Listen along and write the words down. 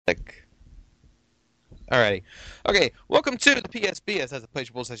Alrighty. Okay, welcome to the PSBS as a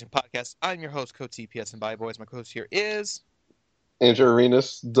Pleasure Bull Session podcast. I'm your host, Coach TPS and Bye Boys. My co-host here is Andrew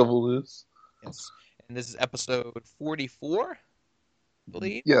Arenas, double is. yes, and this is episode 44, I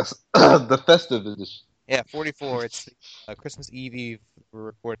believe. Yes, the festive edition Yeah, 44. It's the, Christmas Eve. We're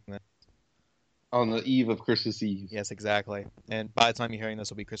recording this. on the eve of Christmas Eve. Yes, exactly. And by the time you're hearing this,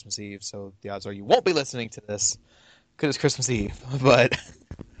 will be Christmas Eve. So the odds are you won't be listening to this because it's Christmas Eve. But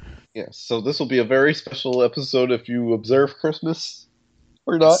Yes, so this will be a very special episode if you observe Christmas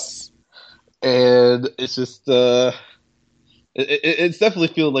or not. yes, And it's just, it's definitely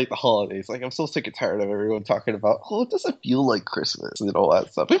feeling like the holidays. Like, I'm so sick and tired of everyone talking about, oh, it doesn't feel like Christmas and all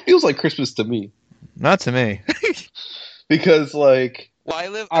that stuff. It feels like Christmas to me. not to me. Because, like, Well, I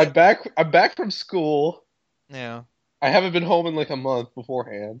live. I'm back from school. Yeah. I haven't been home in like a month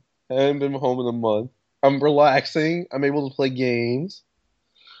beforehand. I haven't been home in a month. I'm relaxing. I'm able to play games.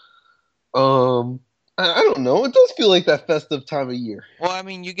 I don't know. It does feel like that festive time of year. Well, I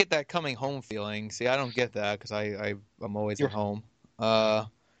mean, you get that coming home feeling. See, I don't get that because I'm always at You're home. Uh,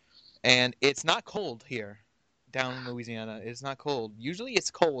 and it's not cold here down in Louisiana. It's not cold. Usually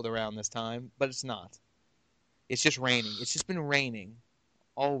it's cold around this time, but it's not. It's just raining. It's just been raining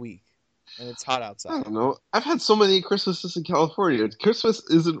all week, and it's hot I outside. don't know. I've had so many Christmases in California. Christmas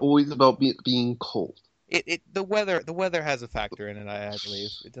isn't always about being cold. The weather has a factor in it, I believe.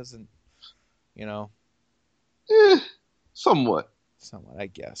 It doesn't, you know, Eh, somewhat. somewhat, I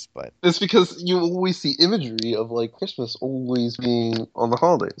guess, but It's because you always see imagery of like Christmas always being on the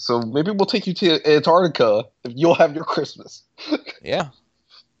holiday. So maybe we'll take you to Antarctica if you'll have your Christmas. yeah.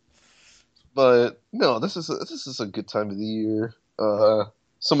 But no, this is a good time of the year.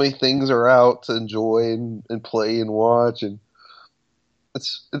 So many things are out to enjoy and play and watch, and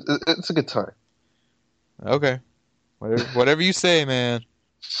it's a good time. Okay. Whatever you say, man.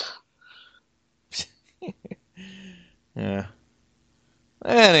 Yeah.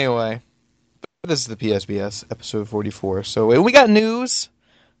 Anyway, this is the PSBS episode 44. So we got news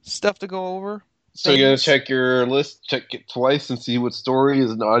stuff to go over. So you're gonna Things. check your list, check it twice, and see what story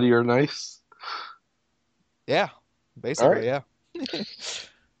is naughty or nice. Yeah, All basically, right. yeah. Which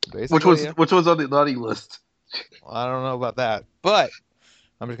Basically, one's yeah. which one's on the naughty list? Well, I don't know about that, but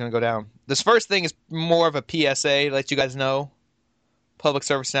I'm just gonna go down. This first thing is more of a PSA, let you guys know. Public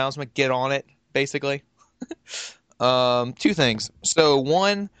service announcement. Get on it, basically. Two things. So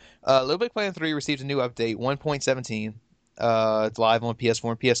one, Little Big Planet 3 received a new update, 1.17. It's live on PS4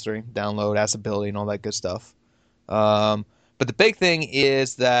 and PS3. Download, accessibility, and all that good stuff. Um, but the big thing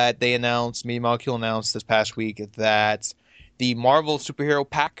is that they announced, Media Molecule announced this past week that the Marvel superhero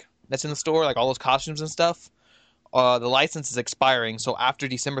pack that's in the store, like all those costumes and stuff, the license is expiring. So after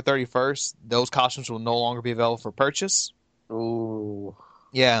December 31st, those costumes will no longer be available for purchase. Oh,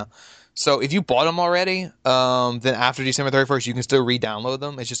 Yeah. So if you bought them already, then after December 31st, you can still re-download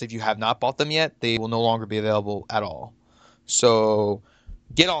them. It's just if you have not bought them yet, they will no longer be available at all. So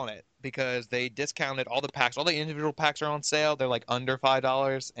get on it because they discounted all the packs. All the individual packs are on sale. They're like under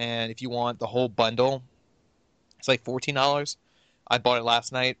 $5. And if you want the whole bundle, it's like $14. I bought it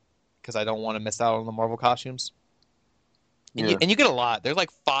last night because I don't want to miss out on the Marvel costumes. And you, yeah. and you get a lot. There's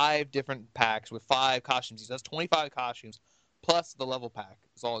like 5 different packs with 5 costumes. That's 25 costumes plus the level pack.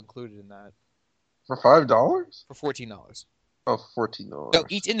 It's all included in that For $5? for $14. Oh, $14. No,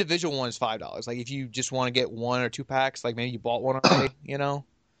 each individual one is $5. Like if you just want to get 1 or 2 packs, like maybe you bought one already,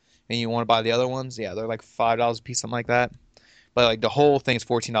 and you want to buy the other ones, yeah, they're like $5 a piece, something like that. But like the whole thing is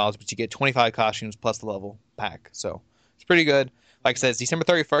 $14, but you get 25 costumes plus the level pack. So it's pretty good. Like I said, it's December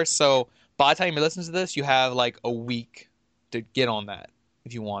 31st. So by the time you listen to this, you have like a week to get on that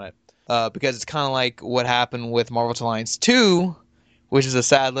if you want it. Because it's kind of like what happened with Marvel's Alliance 2, which is a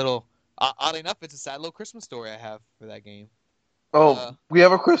sad little. Oddly enough, it's a sad little Christmas story I have for that game. Oh, Uh, we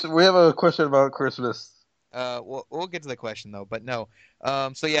have a question. We have a question about Christmas. we'll get to the question though, but no.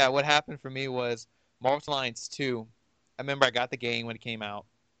 So yeah, what happened for me was Marvel's Alliance 2. I remember I got the game when it came out.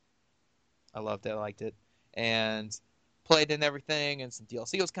 I loved it, I liked it, and played it and everything, and some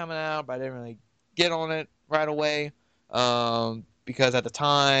DLC was coming out, but I didn't really get on it right away. Because at the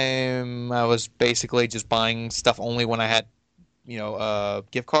time I was basically just buying stuff only when I had,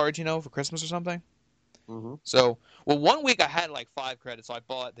 gift cards, for Christmas or something. Mm-hmm. So, well, one week I had like 5 credits, so I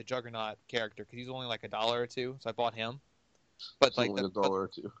bought the Juggernaut character because he's only like $1 or $2, so I bought him. But It's like only but $1 or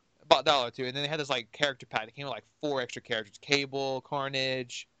 $2. about $1 or $2, and then they had this like character pack. It came with like 4 extra characters: Cable,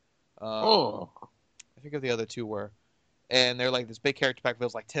 Carnage. Oh, I forget what the other two were, and they're like this big character pack. But it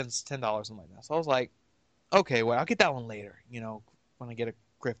was like $10, something like that. So I was like, okay, well, I'll get that one later. When I get a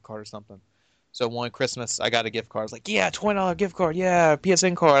gift card or something. So one Christmas, I got a gift card. I was like, yeah, $20 gift card. Yeah,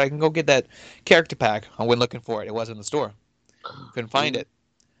 PSN card. I can go get that character pack. I went looking for it. It wasn't in the store. Couldn't find Mm. it.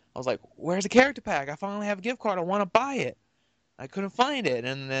 I was like, where's the character pack? I finally have a gift card. I want to buy it. I couldn't find it.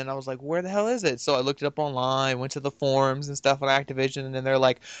 And then I was like, where the hell is it? So I looked it up online, went to the forums and stuff on Activision, and then they're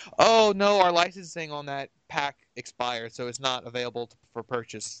like, oh, no, our licensing on that pack expired, so it's not available for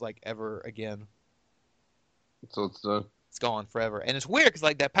purchase, like, ever again. So it's done. It's gone forever. And it's weird because,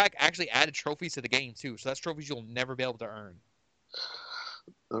 like, that pack actually added trophies to the game, too. So that's trophies you'll never be able to earn.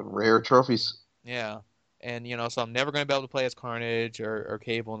 Rare trophies. Yeah. And, so I'm never going to be able to play as Carnage or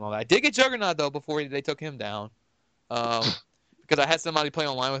Cable and all that. I did get Juggernaut, though, before they took him down. Um, because I had somebody play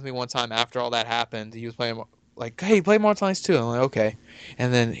online with me one time after all that happened. He was playing, like, hey, play Marvel Alliance 2. I'm like, okay.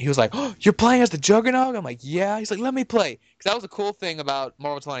 And then he was like, oh, you're playing as the Juggernaut? I'm like, yeah. He's like, let me play. Because that was a cool thing about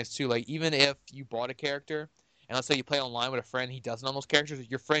Marvel Alliance 2. Like, even if you bought a character, and let's say you play online with a friend, he doesn't own those characters,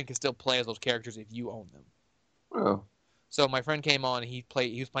 your friend can still play as those characters if you own them. Oh. So my friend came on and he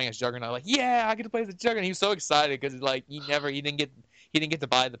was playing as Juggernaut. Like, yeah, I get to play as the Juggernaut. He was so excited because like he didn't get to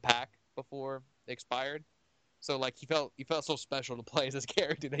buy the pack before it expired. So like he felt so special to play as this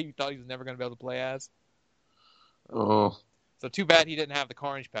character that he thought he was never going to be able to play as. Oh. So too bad he didn't have the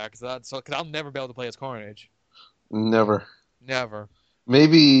Carnage pack because I'll never be able to play as Carnage. Never. Never.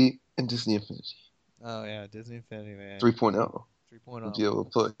 Maybe in Disney Infinity Oh yeah, Disney Infinity, man. 3.0. 3.0. Would you able to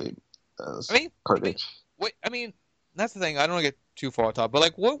play as I mean, Carnage? wait. I mean, that's the thing. I don't want to get too far off top, but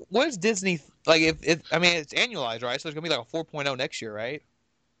like, what is Disney like? If I mean, it's annualized, right? So it's gonna be like a 4.0 next year, right?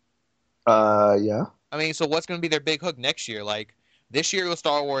 Yeah. I mean, so what's gonna be their big hook next year? Like this year was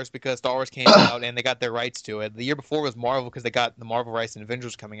Star Wars because Star Wars came out and they got their rights to it. The year before was Marvel because they got the Marvel rights and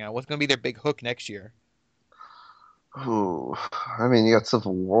Avengers coming out. What's gonna be their big hook next year? Ooh. I mean, you got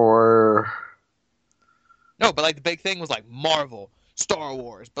Civil War. No, but like the big thing was like Marvel, Star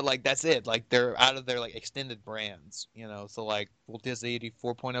Wars, but like that's it. Like they're out of their like extended brands, So like, will Disney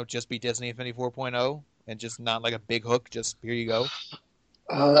 4.0 just be Disney Infinity 4.0 and just not like a big hook? Just here you go.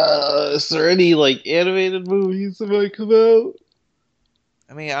 Is there any like animated movies that might come out?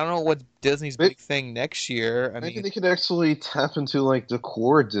 I mean, I don't know what Disney's Maybe, big thing next year. I maybe mean, they could actually tap into like the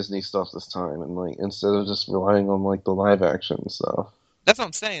core Disney stuff this time, and like instead of just relying on like the live action stuff. that's what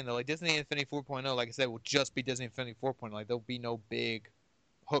I'm saying though. Like Disney Infinity 4.0, like I said, will just be Disney Infinity 4.0. Like there'll be no big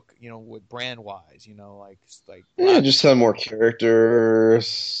hook, with brand wise, like Yeah, Black, just have more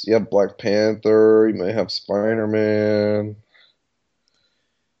characters. You have Black Panther. You might have Spider Man.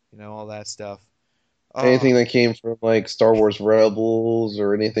 all that stuff. Anything that came from like Star Wars Rebels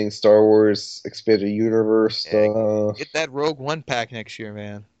or anything Star Wars Expanded Universe Yeah, stuff. get that Rogue One pack next year,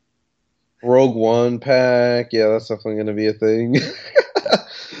 man. Rogue One pack. Yeah, that's definitely going to be a thing.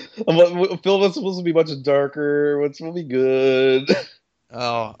 Film is supposed to be much darker. What's really good?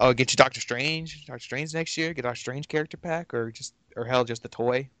 Oh, get you Doctor Strange. Doctor Strange next year. Get Doctor Strange character pack, or hell, just the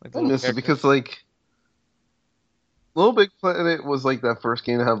toy, like the I little miss it character. because like Little Big Planet was like that first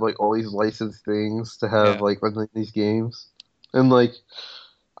game to have like all these licensed things to have Yeah, like run these games, and like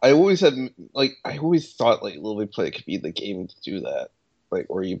I always had like I always thought like Little Big Planet could be the game to do that, like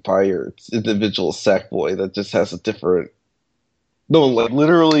where you buy your individual Sackboy that just has a different. No, like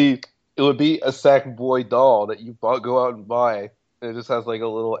literally, it would be a Sackboy doll that you go out and buy. And it just has like a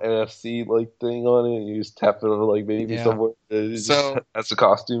little NFC like thing on it. And you just tap it over like maybe yeah. somewhere. And it just So, has a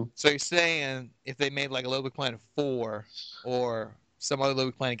costume. so you're saying if they made like a Little Big Planet 4 or some other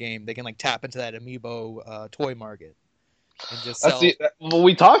Little Big Planet game, they can like tap into that amiibo toy market and just That's sell. well,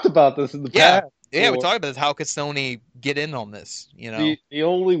 we talked about this in the Yeah, past. yeah. We talked about this. How could Sony get in on this? The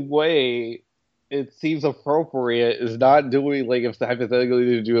only way it seems appropriate is not doing like if hypothetically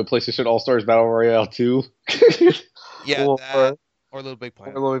to do a PlayStation All Stars Battle Royale 2 Yeah, or that or Little Big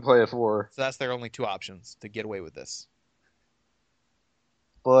or Planet. let me play it 4. So that's their only two options to get away with this.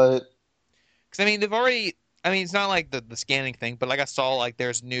 But Because I mean, they've already. I mean, it's not like the scanning thing, but like I saw, like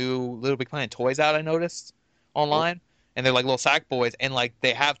there's new Little Big Planet toys out. I noticed online, and they're like little Sackboys, and like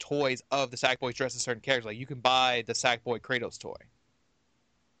they have toys of the Sackboys dressed as certain characters. Like you can buy the Sackboy Kratos toy,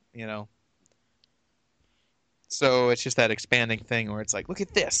 you know. So it's just that expanding thing where it's like, look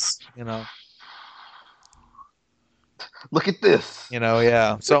at this. look at this.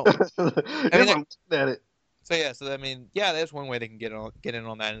 Yeah. So Here's I mean, I'm looking at it. so yeah. So I mean, yeah, there's one way they can get in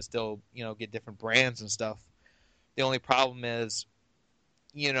on that and still, get different brands and stuff. The only problem is,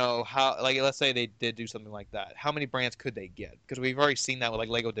 how, like, let's say they did do something like that. How many brands could they get? Because we've already seen that with like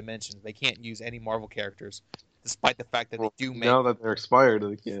Lego Dimensions. They can't use any Marvel characters, despite the fact that they Well, do make. now that they're expired,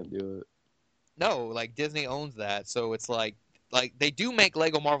 they can't do it. No, like Disney owns that, so it's like they do make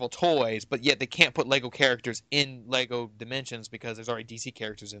Lego Marvel toys, but yet they can't put Lego characters in Lego Dimensions because there's already DC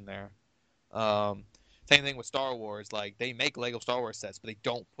characters in there. Um, Same thing with Star Wars. Like they make Lego Star Wars sets, but they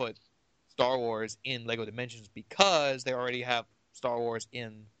don't put Star Wars in Lego Dimensions because they already have Star Wars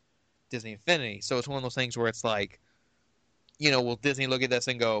in Disney Infinity. So it's one of those things where it's like, will Disney look at this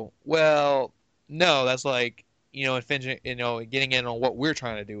and go, well, no, that's like, getting in on what we're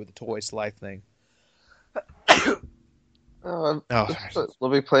trying to do with the Toys to Life thing. Oh, sorry.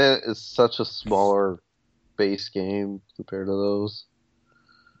 Living Planet is such a smaller base game compared to those.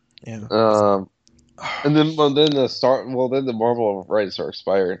 Yeah. Um, and then then the Marvel rights are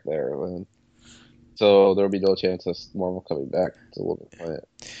expired there, then. So there'll be no chance of Marvel coming back to Living Planet.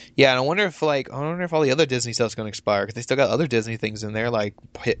 Yeah, and I wonder if all the other Disney stuff's going to expire because they still got other Disney things in there, like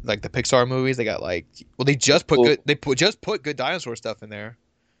the Pixar movies. They got they just put Well, just put good dinosaur stuff in there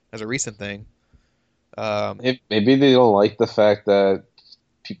as a recent thing. maybe they don't like the fact that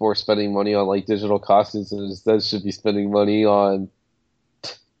people are spending money on like digital costumes and instead should be spending money on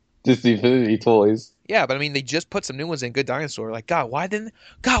Disney Infinity toys. Yeah, but I mean, they just put some new ones in Good Dinosaur. Like, God, why didn't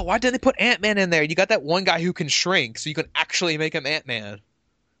they put Ant-Man in there? You got that one guy who can shrink, so you can actually make him Ant-Man.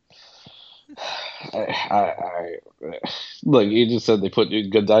 Like you just said, they put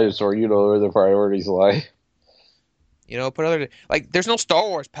Good Dinosaur. You know where the priorities lie. Put other there's no Star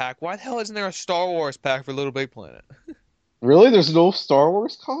Wars pack. Why the hell isn't there a Star Wars pack for Little Big Planet? Really, there's no Star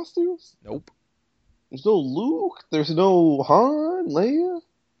Wars costumes. Nope. There's no Luke. There's no Han, Leia.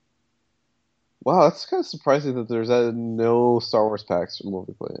 Wow, that's kind of surprising that there's no Star Wars packs from Little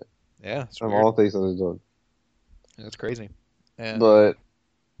Big Planet. Yeah, it's Of weird. all things that they've done. That's crazy. And But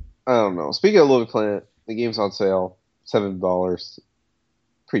I don't know. Speaking of Little Big Planet, the game's on sale, $7,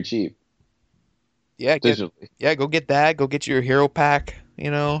 pretty cheap yeah, digitally. go get that. Go get your hero pack. Costs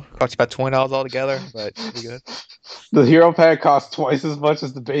you about $20 altogether, but it'll be good. The hero pack costs twice as much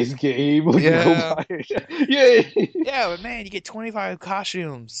as the base game when you go Yeah, buy it. Yay! yeah, but man, you get 25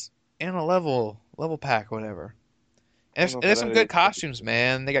 costumes and a level pack, whatever. I And don't know there's if some that good costumes,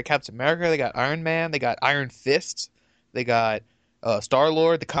 man. They got Captain America, they got Iron Man, they got Iron Fist, they got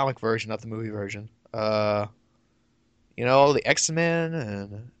Star-Lord, the comic version, not the movie version. The X-Men,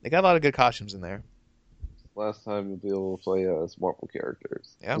 and they got a lot of good costumes in there. last time you'll be able to play as Marvel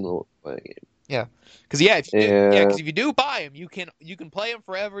characters Yeah, in the playing game. yeah. Because And if you do buy them, you can play them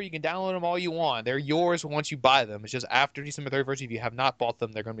forever. You can download them all you want. They're yours once you buy them. It's just after December 31st, if you have not bought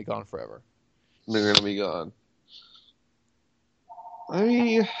them, they're going to be gone forever. they're gonna be gone. I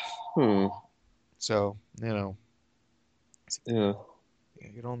mean, So, yeah.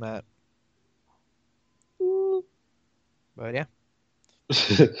 get on that. But yeah.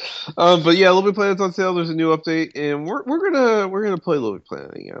 But yeah, Little Big Planet's on sale. There's a new update, and we're gonna play Little Big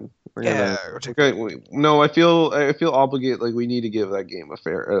Planet again. Yeah, No, I feel obligated. Like we need to give that game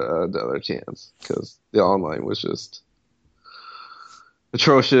another chance because the online was just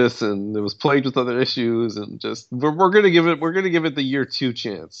atrocious, and it was plagued with other issues, and just we're gonna give it the year 2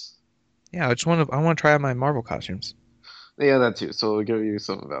 chance. yeah. I want to try out my Marvel costumes. Yeah, that too. So we'll give you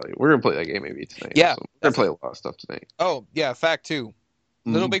some value. We're gonna play that game maybe tonight. Yeah, We're gonna play a lot of stuff tonight. Oh, yeah. Fact too.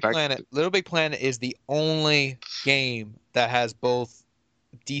 Back. Little Big Planet is the only game that has both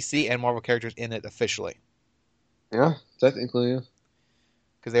DC and Marvel characters in it officially. Yeah, technically, yeah.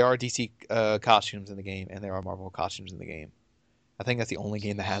 Because there are DC costumes in the game and there are Marvel costumes in the game. I think that's the only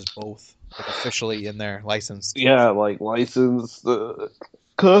game that has both officially in there, licensed. Yeah, like licensed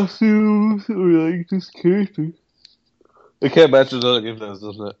costumes or like this character. I can't imagine another game that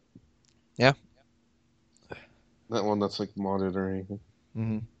doesn't it? Yeah. That one that's like modded or anything.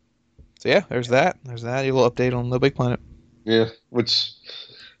 Mm-hmm. So yeah, there's that. There's that. A little update on Little Big Planet. Yeah, which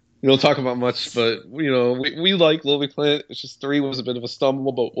we don't talk about much, but we like Little Big Planet. It's just 3 was a bit of a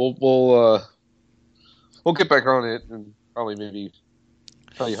stumble, but we'll get back on it and probably maybe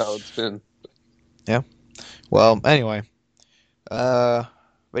tell you how it's been. Yeah. Well, anyway. But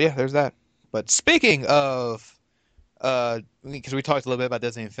yeah, there's that. But speaking of, because we talked a little bit about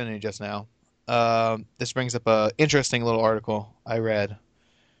Disney Infinity just now. This brings up a interesting little article I read.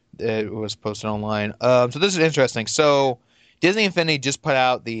 It was posted online. So this is interesting. So Disney Infinity just put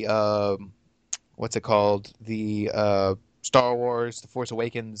out the what's it called? The Star Wars: The Force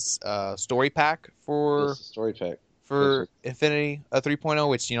Awakens story pack for Story pack for Infinity 3.0,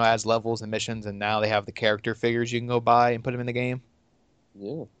 which adds levels and missions, and now they have the character figures you can go buy and put them in the game.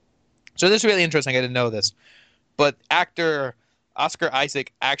 Yeah. So this is really interesting. I didn't know this, but actor Oscar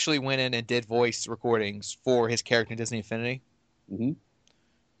Isaac actually went in and did voice recordings for his character in Disney Infinity,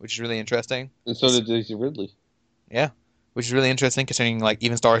 which is really interesting. And so did Daisy Ridley. Yeah, which is really interesting considering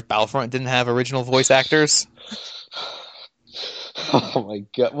even Star Wars Battlefront didn't have original voice actors. Oh my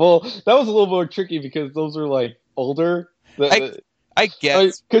god! Well, that was a little more tricky because those are older. I I mean,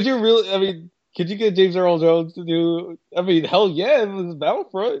 guess, could you really? I mean, could you get James Earl Jones to do? I mean, hell yeah, it was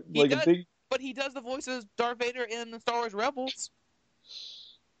Battlefront, he like a does, big. but he does the voice of Darth Vader in the Star Wars Rebels.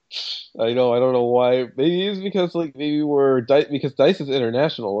 I know. I don't know why. Maybe it's because like maybe because Dice is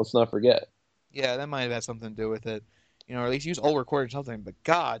international. Let's not forget. Yeah, that might have had something to do with it. Or at least use old recording or something. But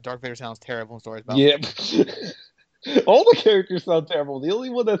God, Darth Vader sounds terrible in Star Wars Yeah. Battlefront. All the characters sound terrible. The only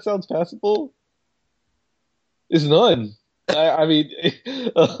one that sounds passable is none. I mean,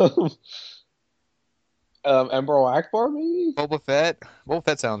 um, Emperor Akbar, maybe? Boba Fett. Boba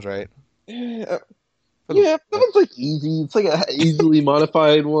Fett sounds right. Yeah, For the yeah, that one's like easy. It's like a easily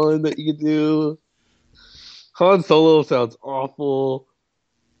modified one that you could do. Han Solo sounds awful.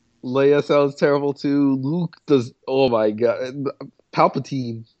 Leia sounds terrible too. Luke does. Oh my god,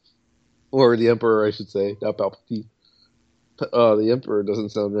 Palpatine or the Emperor, I should say, not Palpatine. The Emperor doesn't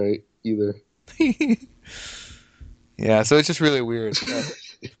sound right either. Yeah, so it's just really weird.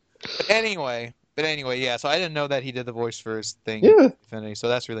 But anyway, yeah. So I didn't know that he did the voice for his thing in Yeah, Infinity. So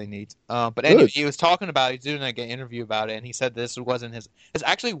that's really neat. But anyway, good. he was talking about he's doing like an interview about it, and he said this wasn't his. This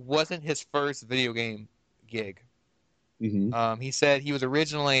actually wasn't his first video game gig. Hmm. He said he was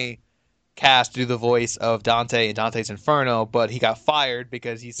originally cast to do the voice of Dante in Dante's Inferno, but he got fired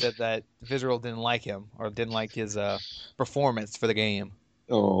because he said that Visual didn't like him or didn't like his performance for the game.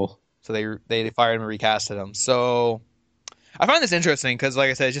 Oh, So they fired him and recasted him. So I find this interesting because, like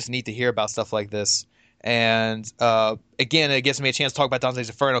I said, it's just neat to hear about stuff like this. And again, it gives me a chance to talk about Dante's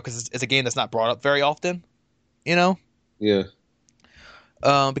Inferno because it's a game that's not brought up very often, you know? yeah.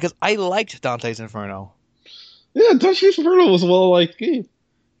 Because I liked Dante's Inferno. Yeah, Dutch Inferno was a well-liked game.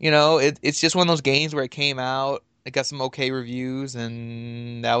 It's just one of those games where it came out, it got some okay reviews,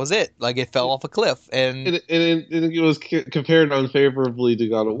 and that was it. Like, it fell off a cliff. And It was compared unfavorably to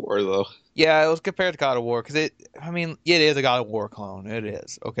God of War, though. yeah, it was compared to God of War because I mean, it is a God of War clone. It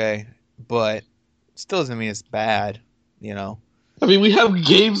is, okay? But it still doesn't mean it's bad, you know? I mean, we have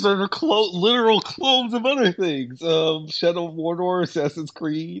games that are literal clones of other things. Shadow of Mordor, Assassin's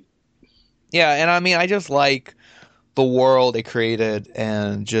Creed. Yeah, and I mean, I just like the world they created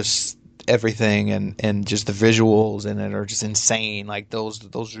and just everything and just the visuals in it are just insane. Like those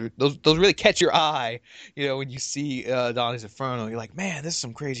really catch your eye, when you see Dante's Inferno, you're like, man, this is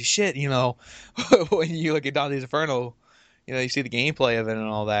some crazy shit, when you look at Dante's Inferno, you see the gameplay of it and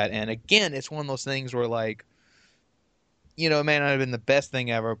all that. And again, it's one of those things where like, it may not have been the best thing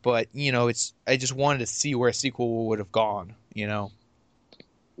ever, but it's I just wanted to see where a sequel would have gone, Yeah.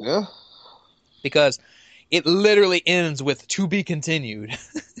 because it literally ends with "to be continued."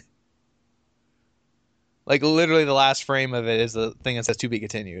 Like literally, the last frame of it is the thing that says "to be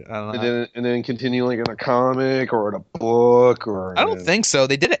continued." I don't know. And then continue like in a comic or in a book I or don't think so.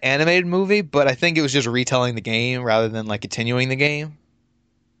 They did an animated movie, but I think it was just retelling the game rather than like continuing the game.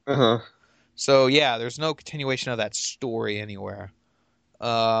 uh-huh. So yeah, there's no continuation of that story anywhere.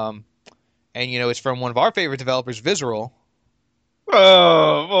 Um, and it's from one of our favorite developers, Visceral.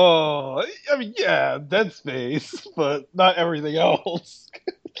 I mean, yeah, Dead Space, but not everything else.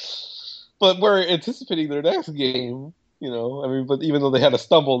 But we're anticipating their next game, I mean, but even though they had a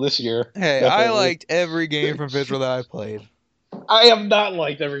stumble this year, Hey, I definitely. liked every game from Visceral that I played. I have not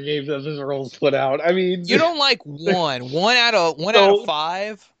liked every game that Visceral's put out. I mean, You don't like one out of no,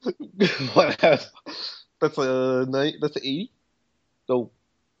 five. what that's a night. That's 80. No,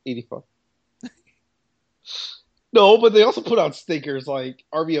 85. No, but they also put out stickers like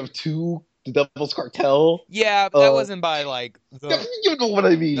Army of Two, The Devil's Cartel. Yeah, but that Uh, wasn't by like you know what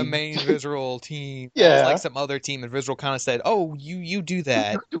I the mean? main Visceral team. That was like Yeah, some other team, and Visceral kind of said, "Oh, you do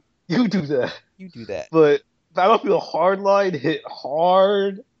that, you do that. you do that." But Battlefield Hardline hit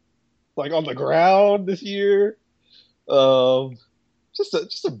hard, like on the ground this year. Um, just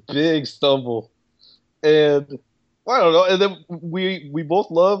a big stumble, and I don't know. And then we both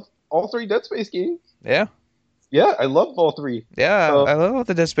love all three Dead Space games. Yeah, Yeah, I love all three. yeah. Uh, I love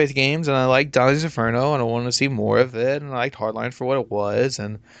the Dead Space games, and I like Dante's Inferno, and I want to see more of it. And I liked Hardline for what it was,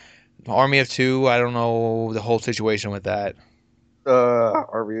 and Army of Two. I don't know the whole situation with that.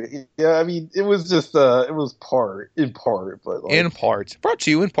 Army. Yeah, I mean, it was just it was in part, but In like, part, brought to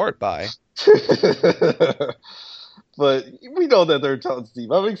you in part by. but we know that they're a talented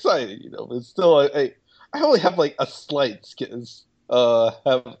team. I'm excited, but still, I only have like a slight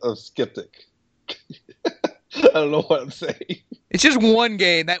have a skeptic. I don't know what I'm saying. It's just one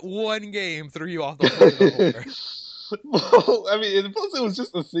game. That one game threw you off the hook of the horror. Well, I mean, plus it was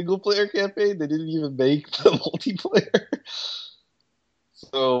just a single player campaign. They didn't even make the multiplayer.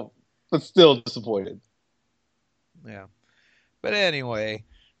 So, but still disappointed. Yeah. But anyway,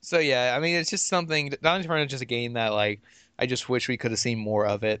 so yeah, I mean, it's just something. Dante's Inferno is just a game that like I just wish we could have seen more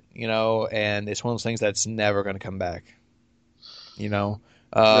of it, and it's one of those things that's never going to come back, you know.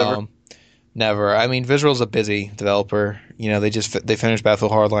 Never. Um, Never. I mean, Visceral's a busy developer. They finished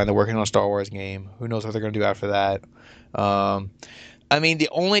Battlefield Hardline. They're working on a Star Wars game. Who knows what they're going to do after that? Um, I mean, the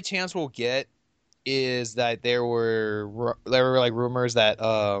only chance we'll get is that there were like rumors that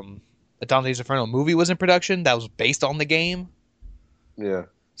a Dante's Inferno movie was in production that was based on the game. Yeah.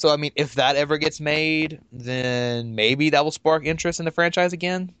 So I mean, if that ever gets made, then maybe that will spark interest in the franchise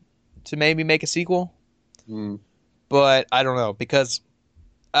again to maybe make a sequel. Mm. But I don't know because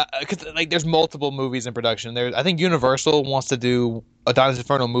like there's multiple movies in production. I think Universal wants to do a Dante's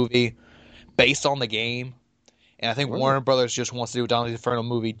Inferno movie based on the game, and I think Wow. Warner Brothers just wants to do a Dante's Inferno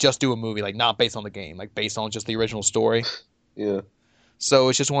movie, just do a movie like not based on the game, like based on just the original story. Yeah. So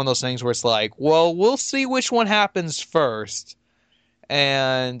it's just one of those things where it's like, well, we'll see which one happens first,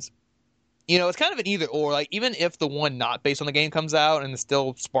 and it's kind of an either or. Like even if the one not based on the game comes out and it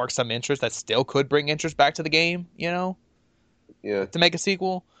still sparks some interest, that still could bring interest back to the game, Yeah. to make a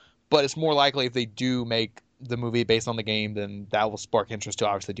sequel. But it's more likely if they do make the movie based on the game, then that will spark interest to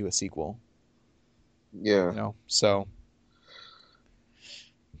obviously do a sequel. Yeah. So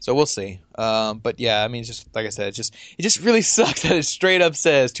we'll see. But yeah, I mean, it's just like I said, it just really sucks that it straight up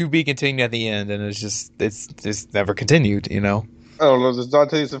says to be continued at the end, and it's never continued. I don't know. Does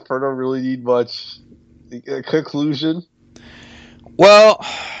Dante's Inferno really need much conclusion? Well,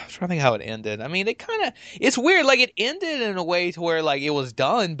 I'm trying to think how it ended. I mean, it's weird. Like it ended in a way to where like it was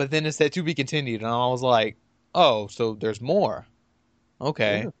done, but then it said to be continued, and I was like, oh, so there's more.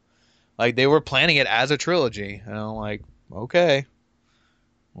 Okay. Yeah. Like they were planning it as a trilogy, and I'm like, okay,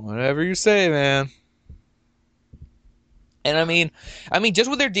 whatever you say, man. And I mean, just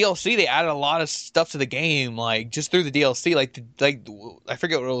with their DLC, they added a lot of stuff to the game. Like just through the DLC, like I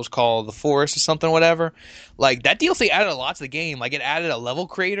forget what it was called, the Forest or something, whatever. Like that DLC added a lot to the game. Like it added a level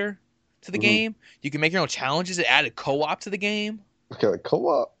creator to the Hmm. game. You can make your own challenges. It added co-op to the game. Okay, like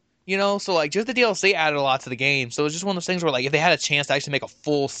co-op. So like just the DLC added a lot to the game. So it's just one of those things where like if they had a chance to actually make a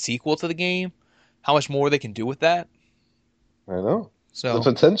full sequel to the game, how much more they can do with that. I know. The So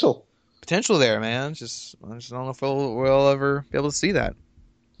potential. potential there, man. I just don't know if we'll ever be able to see that.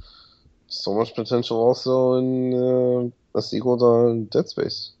 So much potential also in a sequel to Dead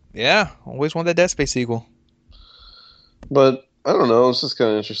Space. Yeah, always want that Dead Space sequel. But I don't know. It's just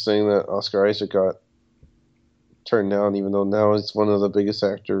kind of interesting that Oscar Isaac got turned down, even though now he's one of the biggest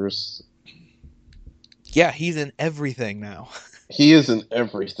actors. Yeah, he's in everything now. He is in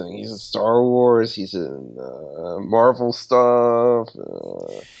everything. He's in Star Wars. He's in Marvel stuff.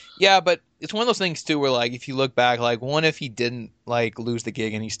 Yeah, but it's one of those things too where like if you look back, like what if he didn't like lose the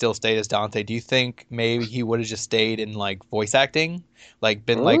gig and he still stayed as Dante? Do you think maybe he would have just stayed in like voice acting? Like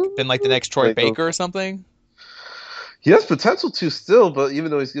been like the next Troy Like, Baker or something? he has potential to still, but even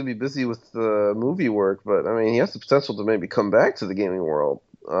though he's going to be busy with movie work, but I mean, he has the potential to maybe come back to the gaming world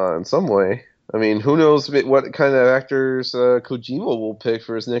in some way. I mean, who knows what kind of actors Kojima will pick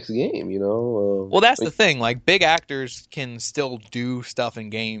for his next game? Well, that's the Like, thing. Like big actors can still do stuff in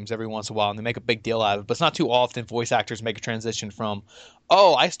games every once in a while and they make a big deal out of it. But it's not too often voice actors make a transition from,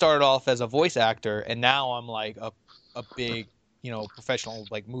 oh, I started off as a voice actor and now I'm like a big, professional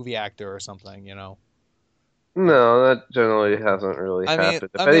like movie actor or something. no, that generally hasn't really I mean, happened.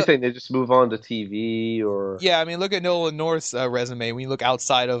 If I mean, anything, they just move on to TV or. yeah, I mean, look at Nolan North's resume. When you look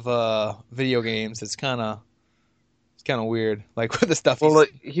outside of video games, it's kind of weird. Like with the stuff Well,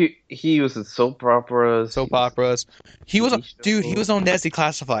 he's like he was in soap operas, he soap was operas. He was, in TV dude. He shows. was on Nessie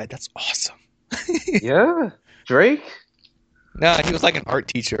Classified. That's awesome. Yeah, Drake. Nah, he was like an art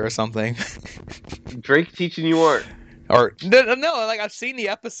teacher or something. Drake teaching you art. Or no, like I've seen the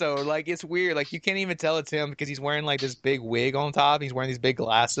episode. Like it's weird. Like you can't even tell it's him because he's wearing like this big wig on top. He's wearing these big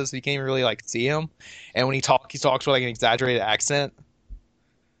glasses, so you can't even really like see him. And when he talks with like an exaggerated accent.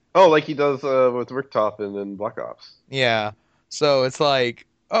 Oh, like he does with Rick Toppin and Black Ops. Yeah. So it's like,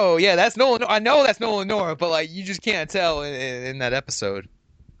 oh yeah, that's Nolan. I know that's Nolan North, but like you just can't tell in that episode.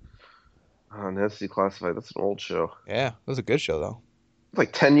 Oh, Nancy Classified. That's an old show. Yeah, it was a good show though. It's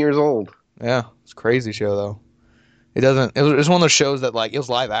like 10 years old. Yeah, it's a crazy show though. It doesn't. It was one of those shows that like it was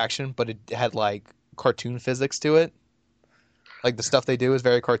live action, but it had like cartoon physics to it. Like the stuff they do is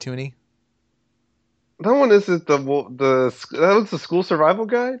very cartoony. That one is it that was the school survival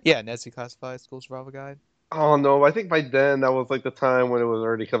guide. Yeah, Nessie Classified School Survival Guide. Oh no, I think by then that was like the time when it was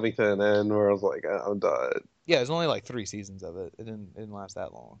already coming to an end, where I was like, I'm done. Yeah, there's only like 3 seasons of it. It didn't last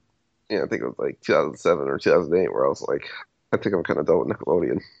that long. Yeah, I think it was like 2007 or 2008, where I was like, I think I'm kind of done with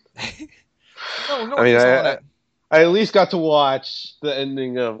Nickelodeon. No, I North mean, was on I it. I at least got to watch the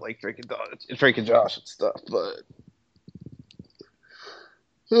ending of like Drake and Josh and stuff, but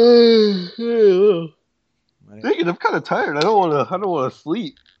Thinking, I'm kind of tired. I don't want to. I don't want to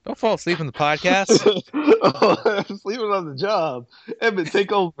sleep. Don't fall asleep in the podcast. I'm sleeping on the job. Emmett,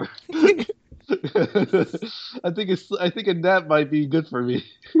 take over. I think it's. I think a nap might be good for me.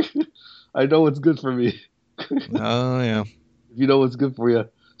 I know what's good for me. Oh yeah. If you know what's good for you.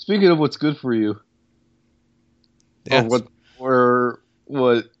 Speaking of what's good for you, or Yes. what, or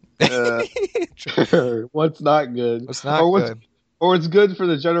what, what's not good, It's or not what's good. or it's good for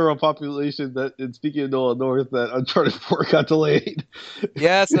the general population that, in speaking of Nolan North, that Uncharted 4 got delayed.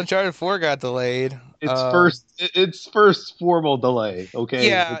 Yes, Uncharted 4 got delayed. Its first formal delay. Okay,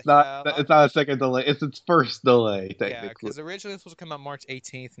 Yeah, yeah. it's not a second delay. It's its first delay Yeah, technically. because originally this was supposed to come out March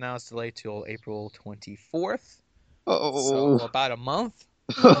 18th. Now it's delayed till April 24th. So Oh, about a month.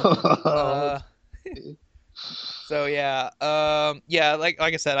 Uh, so yeah, yeah. Like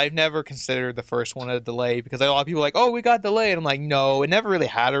I said, I've never considered the first one a delay because a lot of people are like, oh, we got delayed. I'm like, no, it never really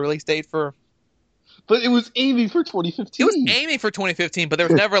had a release date for. but it was aiming for It was 2015. aiming for 2015, but there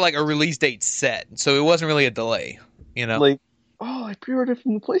was never like a release date set, so it wasn't really a delay. You know, Like, oh, I pre-ordered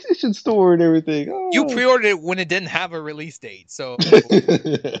from the PlayStation Store and everything. you Oh. pre-ordered it when it didn't have a release date, so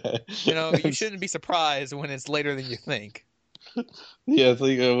you shouldn't be surprised when it's later than you think. Yeah, it's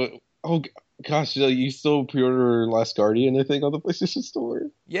like, oh gosh, you still pre-order Last Guardian, I think, on the PlayStation Store.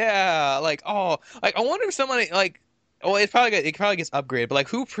 Yeah, like oh, like I wonder if somebody like, well, it probably gets upgraded, but like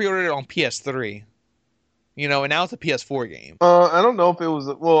who pre-ordered it on PS3? You know, and now it's a PS4 game. I don't know if it was.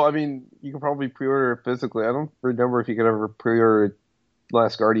 Well, I mean, you can probably pre-order it physically. I don't remember if you could ever pre-order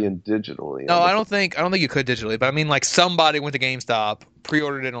Last Guardian digitally No, on the. I don't think you could digitally, but I mean like somebody went to GameStop,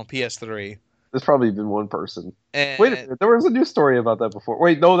 pre-ordered it on PS3, There's probably been one person. Wait a and minute, there was a news story about that before.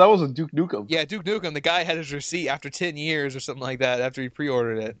 Wait, no, that was a Duke Nukem. yeah, Duke Nukem, the guy had his receipt after 10 years or something like that after he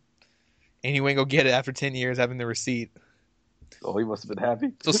pre-ordered it, and he went go get it after 10 years having the receipt. Oh, he must have been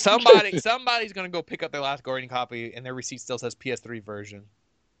happy. So somebody's gonna go pick up their last Guardian copy, and their receipt still says PS3 version.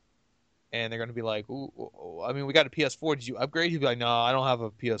 And they're gonna be like, "Ooh, I mean, we got a PS4. Did you upgrade?" He'd be like, "No, I don't have a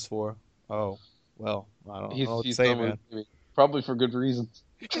PS4." Oh, well, I don't know what to He's say, done with man. it. I mean, probably for good reasons.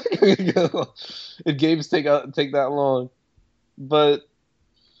 If games take that long, but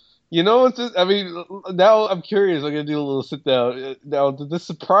it's just, I mean, now I'm curious. I'm gonna do a little sit down. Now, did this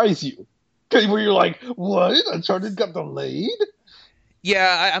surprise you? Where you're like, what? Uncharted got delayed?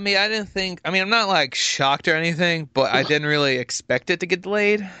 Yeah, I mean, I didn't think. I mean, I'm not like shocked or anything, but I didn't really expect it to get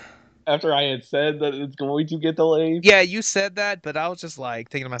delayed. After I had said that it's going to get delayed? Yeah, you said that, but I was just like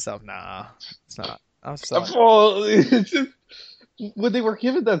thinking to myself, "Nah, it's not." I was just like, Well, it's just when they were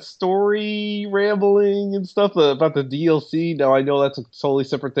given that story rambling and stuff about the DLC. Now I know that's a totally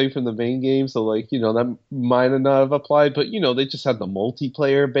separate thing from the main game, so like that might have not have applied. But they just had the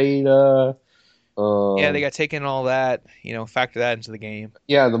multiplayer beta. "Yeah, they Um, got taken all that, factor that into the game."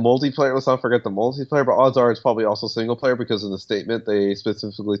 yeah, the multiplayer. Let's not forget the multiplayer. But odds are it's probably also single player because in the statement they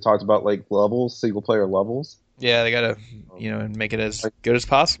specifically talked about like levels, single player levels. Yeah, they gotta, make it as good as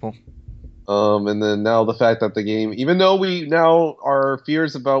possible. And then now the fact that the game, even though we now our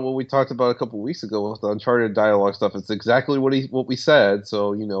fears about what we talked about a couple weeks ago with the Uncharted dialogue stuff, it's exactly what we said.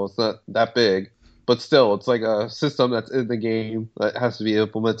 So it's not that big, but still, it's like a system that's in the game that has to be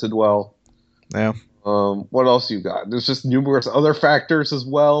implemented well. Yeah. What else you got? There's just numerous other factors as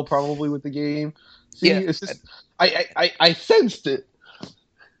well, probably with the game. See, Yeah, it's just I sensed it.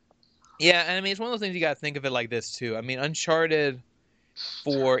 yeah, and I mean it's one of those things you got to think of it like this too. I mean, Uncharted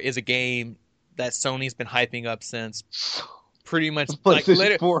 4 is a game that Sony's been hyping up since pretty much The like PlayStation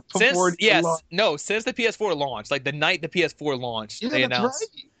later 4 before since it even yes, launched. no, since the PS4 launched, like the night the PS4 launched, Yeah, that's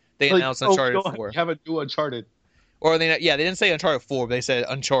right. they Like, announced oh, Uncharted 4. you have a new Uncharted. Or they didn't say Uncharted 4, but they said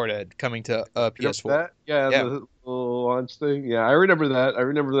Uncharted coming to Remember PS4. that? Yeah, Yeah. the little launch thing. Yeah, I remember that. I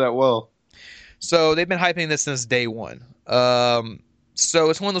remember that well. So they've been hyping this since day one. So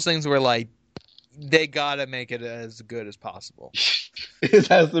it's one of those things where like they gotta make it as good as possible. It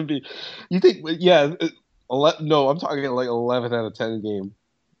has to be. You think? Yeah. No, I'm talking like 11 out of 10 game.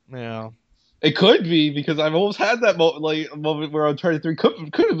 Yeah. It could be because I've almost had that moment where Uncharted 3 could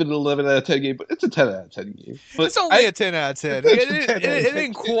have been an 11 out of 10 game, but it's a 10 out of 10 game. But It's only a 10 out of 10. it's a 10 out of It 10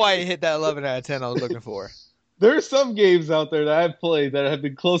 didn't quite hit that 11 out of 10 I was looking for. There are some games out there that I've played that have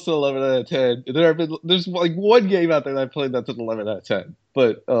been close to 11 out of 10. There's like one game out there that I've played that's an 11 out of 10,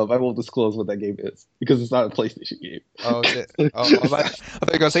 but I won't disclose what that game is because it's not a PlayStation game. Oh, shit. Oh, I thought you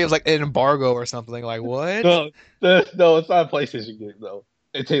were going to say it was like an embargo or something. Like, what? No, no, it's not a PlayStation game though.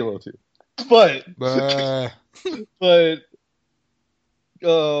 It's Halo 2. But Bruh. but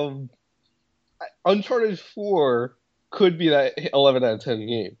um, Uncharted 4 could be that 11 out of 10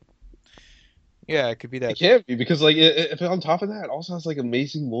 game. Yeah, it could be It that. can't be because like if on top of that, it also has like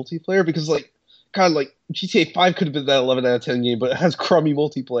amazing multiplayer because like God, like GTA 5 could have been that 11 out of 10 game, but it has crummy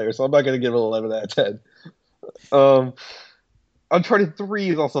multiplayer, so I'm not gonna give it 11 out of 10. Um, Uncharted 3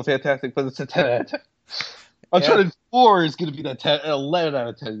 is also fantastic, but it's a 10 out of 10. Yeah. Uncharted 4 is gonna be that 10, 11 out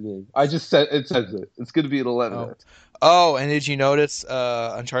of 10 game. I just said it says it. It's gonna be an 11 out Oh. of 10. Oh, and did you notice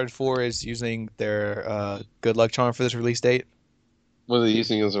Uncharted 4 is using their good luck charm for this release date? What are they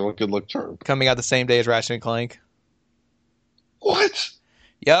using as a good luck charm? Coming out the same day as Ratchet and Clank. What?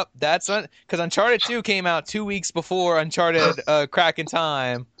 Yep, that's because Uncharted 2 came out 2 weeks before Uncharted Crack in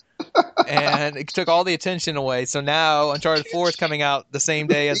Time, and it took all the attention away. So now Uncharted 4 is coming out the same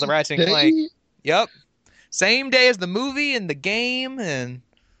The day as the same Ratchet and Clank. day? Yep, same day as the movie and the game, and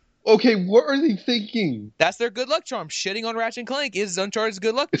Okay, what are they thinking? that's their good luck charm. Shitting on Ratchet and Clank is Uncharted's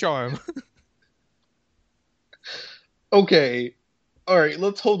good luck charm. Okay, all right,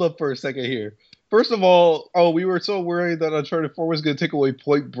 let's hold up for a second here. First of all, oh, we were so worried that Uncharted 4 was going to take away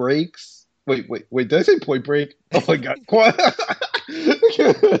Point Breaks. Wait, did I say Point Break? Oh my God.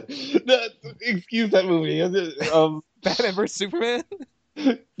 Excuse that movie. Batman vs Superman.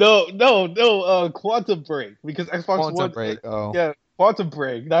 No, Quantum Break. Because Xbox Quantum One, Break. Oh, yeah, Quantum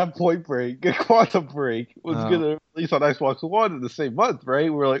Break, not Point Break. Quantum Break was oh. going to release on Xbox One in the same month, right? We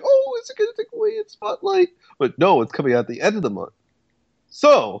were like, oh, is it going to take away its spotlight? But no, it's coming out at the end of the month.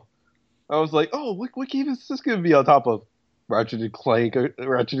 So I was like, oh, what game is this going to be on top of Ratchet and Clank?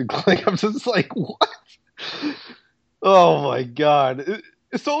 Ratchet and Clank. I'm just like, what? Oh my God.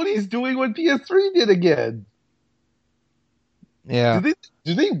 Sony's doing what PS3 did again. Yeah.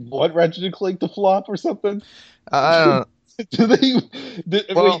 Do they want Ratchet and Clank to flop or something? I don't. Do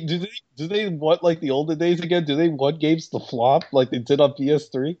they Well, wait? Do they want like the olden days again? Do they want games to flop like they did on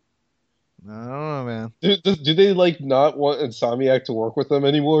PS3? I don't know, man. Do they like not want Insomniac to work with them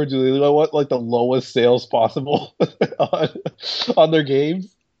anymore? Do they want like the lowest sales possible on, on their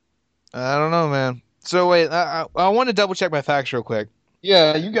games? I don't know, man. So wait, I want to double check my facts real quick.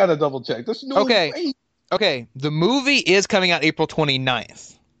 Yeah, you gotta double check. There's no Okay, way. okay. The movie is coming out April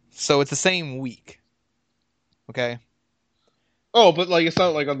 29th, so it's the same week. Okay. Oh, but like it's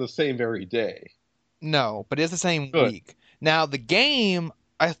not like on the same very day. No, but it's the same Good. week. Now the game,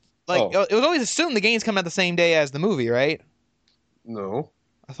 I like Oh it was always assumed the game's coming out the same day as the movie, right? no.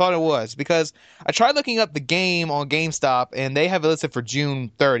 I thought it was because I tried looking up the game on GameStop and they have it listed for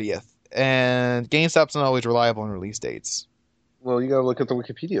June 30th, and GameStop's not always reliable on release dates. Well, you gotta look at the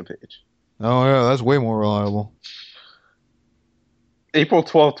Wikipedia page. Oh yeah, that's way more reliable. April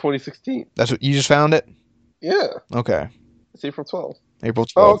 12th, 2016. That's what you just found it? Yeah, Okay. it's April 12th. April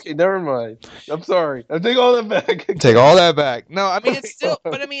Oh, 12th. okay, never mind. I'm sorry. I take all that back. Take all that back. No, I mean it's still,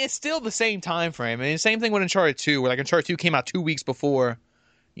 but I mean it's still the same time frame. I mean, same thing with Uncharted 2, where like Uncharted 2 came out 2 weeks before,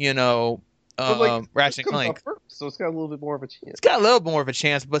 you know, But like, this Ratchet and comes out Clank. first, so it's got a little bit more of a It's chance. got a little more of a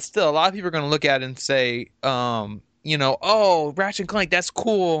chance, but still, a lot of people are going to look at it and say, oh, Ratchet and Clank, that's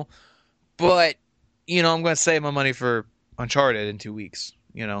cool, but I'm going to save my money for Uncharted in 2 weeks.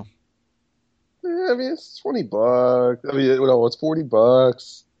 Yeah, I mean, it's $20. I mean, no, it's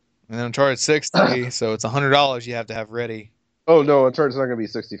 $40. And then Uncharted 60, so it's $100 you have to have ready. Oh no, Uncharted's not gonna be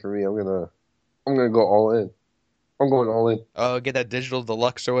 60 for me. I'm gonna go all in. I'm going all in. Get that digital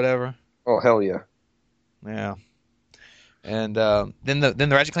deluxe or whatever. Oh hell yeah. Yeah. And then the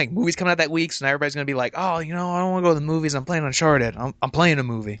Ratchet and Clank movie's coming out that week, so now everybody's gonna be like, oh, I don't want to go to the movies. I'm playing Uncharted. I'm playing a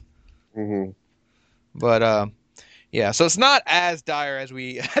movie. hmm But yeah, so it's not as dire as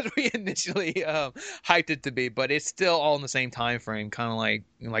we as we initially hyped it to be, but it's still all in the same time frame, kind of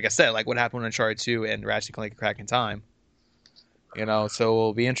like I said, like what happened with Uncharted 2 and Ratchet and Clank: Crack in Time. So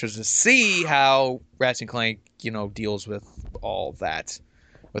we'll be interested to see how Ratchet and Clank, deals with all that,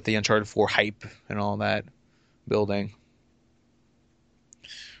 with the Uncharted 4 hype and all that building.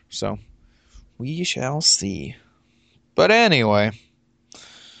 So we shall see. But anyway,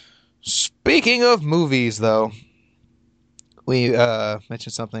 speaking of movies, though, we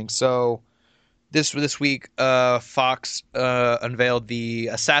mentioned something. So this week, Fox unveiled the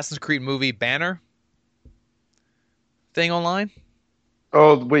Assassin's Creed movie banner thing online.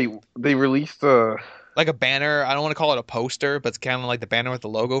 Oh wait, they released Like a banner. I don't want to call it a poster, but it's kind of like the banner with the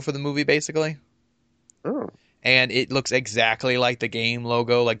logo for the movie, basically. oh, And it looks exactly like the game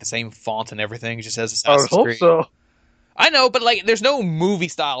logo, like the same font and everything. It just says I would Assassin's hope Creed. so. I know, but like, there's no movie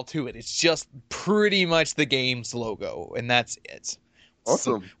style to it. It's just pretty much the game's logo, and that's it. So,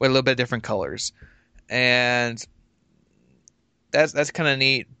 Awesome. with a little bit different colors, and that's kind of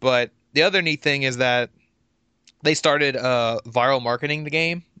neat. But the other neat thing is that they started viral marketing the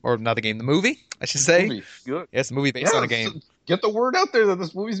game, or not the game, the movie, I should say. Movie. Good. Yeah, it's a movie based on a Yes. game. Get the word out there that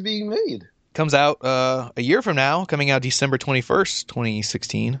this movie's being made. Comes out a year from now, coming out December 21st,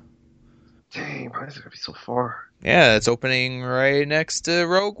 2016. Dang, why is it gonna be so far? Yeah, it's opening right next to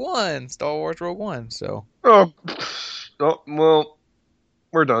Rogue One, Star Wars Rogue One. So Oh, oh well,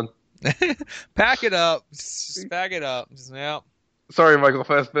 we're done. pack it up. Just pack it up. Just, yeah. Sorry, Michael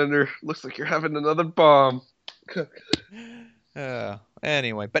Fassbender. Looks like you're having another bomb.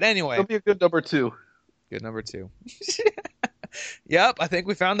 Anyway, but It'll anyway, be a good number two. good number two. Yep, I think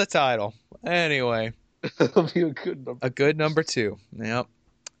we found the title. Anyway, It'll be a good number. a good number two. Yep.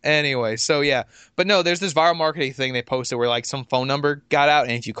 Anyway, so yeah, but no, there's this viral marketing thing they posted where like some phone number got out,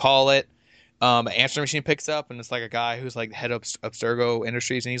 and if you call it, an answering machine picks up, and it's like a guy who's like the head of Abstergo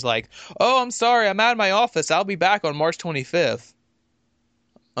Industries, and he's like, "Oh, I'm sorry, I'm out of my office. I'll be back on March 25th."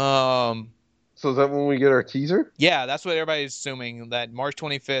 Um, So is that when we get our teaser? yeah, that's what everybody's assuming, that March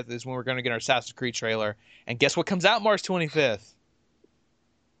 25th is when we're going to get our Assassin's Creed trailer. And guess what comes out March 25th?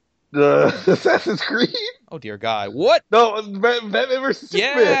 The Assassin's Creed? Oh dear God, what? No, Batman versus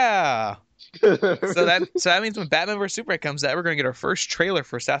Superman. Yeah. So that means when Batman vs Superman comes out, we're going to get our first trailer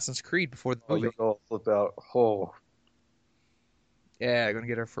for Assassin's Creed before the Oh, movie. you're all flipped out. Oh, Yeah, going to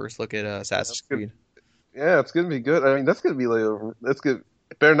get our first look at Assassin's Creed. yeah, it's gonna be good. I mean, that's gonna be like that's good.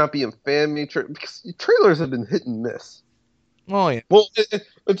 It better not be in fan made because trailers have been hit and miss. Oh yeah. Well,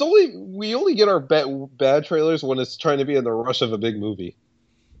 it's only we only get our bad trailers when it's trying to be in the rush of a big movie.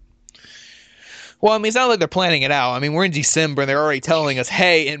 Well, I mean, it's not like they're planning it out. I mean, we're in December and they're already telling us,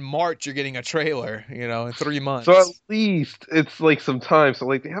 "Hey, in March you're getting a trailer." In 3 months. So at least it's like some time. So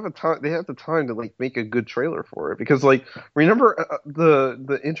like they have a time. They have the time to like make a good trailer for it because like remember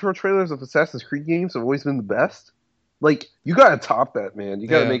the intro trailers of Assassin's Creed games have always been the best. Like you gotta top that, man. Yeah. You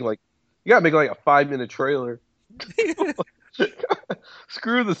gotta make like a 5 minute trailer.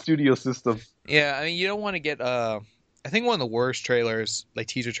 Screw the studio system. Yeah, I mean, you don't want to get. I think one of the worst trailers, like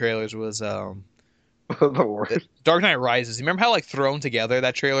teaser trailers, was The worst. Dark Knight Rises. You remember how like thrown together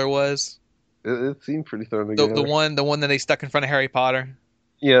that trailer was? It seemed pretty thrown The together. the one that they stuck in front of Harry Potter.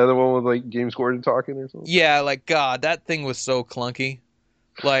 Yeah, the one with like James Corden talking or something. Yeah, like God, that thing was so clunky.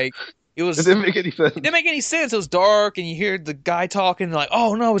 Like it was. It didn't make any sense. It didn't make any sense. It was dark, and you hear the guy talking like,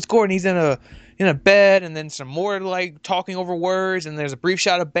 "Oh no, it's Gordon. He's in a bed," and then some more like talking over words, and there's a brief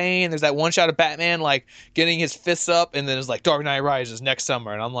shot of Bane. There's that one shot of Batman like getting his fists up, and then it's like Dark Knight Rises next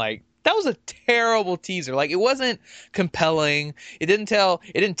summer, and I'm like, that was a terrible teaser. Like it wasn't compelling. It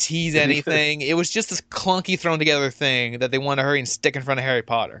didn't tease anything. It was just this clunky thrown together thing that they want to hurry and stick in front of Harry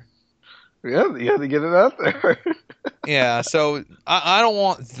Potter. Yeah, you had to get it out there. Yeah, so I don't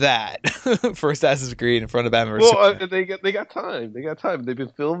want that for Assassin's Creed in front of Batman. Well, They got time. They got time. They've been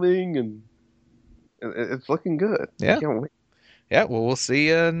filming and it's looking good. Yeah. I can't wait. Yeah, well, we'll see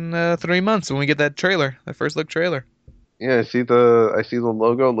you in 3 months when we get that trailer, that first look trailer. Yeah, I see the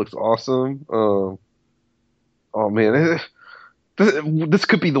logo. It looks awesome. Oh man, this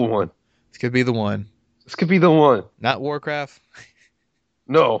could be the one. This could be the one. This could be the one. Not Warcraft.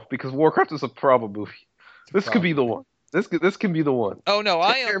 No, because Warcraft is a problem movie. This could be the one. This can be the one. Oh no,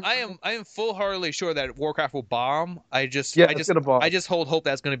 I am full-heartedly sure that Warcraft will bomb. It's gonna bomb. I just hold hope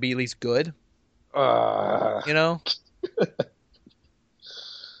that's going to be at least good. I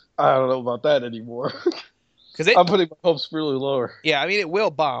don't know about that anymore. Because I'm putting my hopes really lower. Yeah, I mean it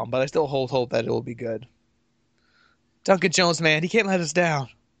will bomb, but I still hold hope that it will be good. Duncan Jones, man, he can't let us down.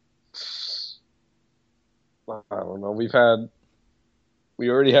 I don't know. We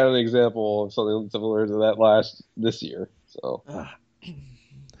already had an example of something similar to that this year. So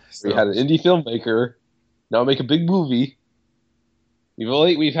we had an indie filmmaker now make a big movie.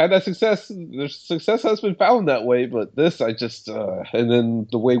 We've had that success. The success has been found that way, but this I just and then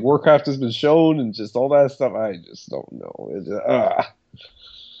the way Warcraft has been shown and just all that stuff, I just don't know. I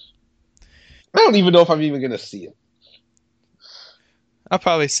don't even know if I'm even gonna see it. I'll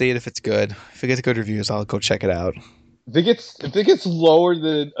probably see it if it's good. If it gets good reviews, I'll go check it out. If it gets lower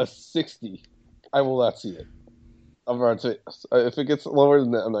than a 60, I will not see it. I'm around to if it gets lower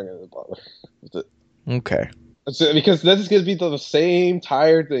than that, I'm not gonna bother with it. Okay. Because that's going to be the same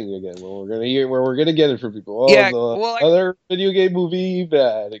tired thing again. Where we're gonna get it from people. Oh, Yeah, other video game movie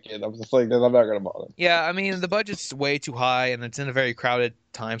bad again. I'm just like, I'm not gonna bother. Yeah, I mean the budget's way too high, and it's in a very crowded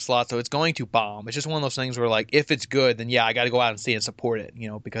time slot, so it's going to bomb. It's just one of those things where, like, if it's good, then yeah, I got to go out and see it and support it,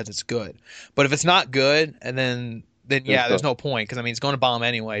 because it's good. But if it's not good, and then yeah, there's no point because I mean it's going to bomb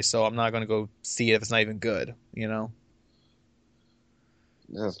anyway, so I'm not going to go see it if it's not even good.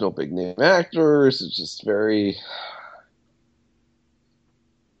 There's no big name actors. It's just very.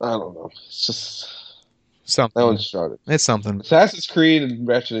 I don't know. It's just something. That one's started. It's something. Assassin's Creed and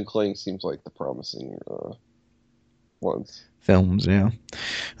Ratchet and Clank seems like the promising. ones. Films, yeah.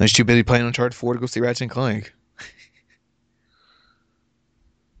 I was too busy playing Uncharted 4 to go see Ratchet and Clank.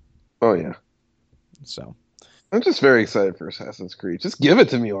 Oh yeah, So I'm just very excited for Assassin's Creed. Just give it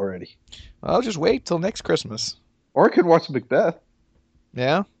to me already. I'll just wait till next Christmas. Or I could watch Macbeth.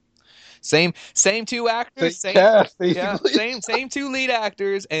 Yeah. Same two actors, Same same cast, yeah, basically. same two lead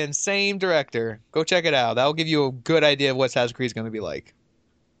actors and same director. Go check it out. That'll give you a good idea of what Assassin's Creed is going to be like.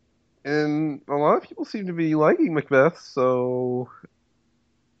 And a lot of people seem to be liking Macbeth, so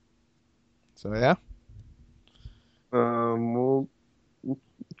So yeah, we'll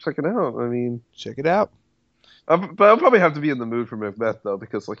check it out. I mean, check it out. but I'll probably have to be in the mood for Macbeth though,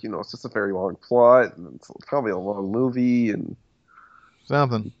 because like it's just a very long plot, and it's probably a long movie, and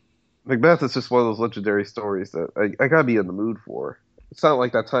Something. Macbeth is just one of those legendary stories that I gotta be in the mood for. It's not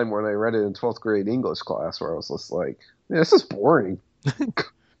like that time when I read it in 12th grade English class where I was just like, yeah, this is boring.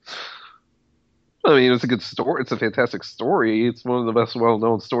 I mean, it's a good story. It's a fantastic story. It's one of the best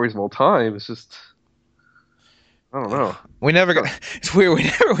well-known stories of all time. It's just, I don't know. We never got. It's weird.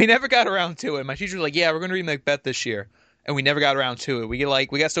 We never got around to it. My teacher was like, "Yeah, we're going to read Macbeth this year," and we never got around to it. We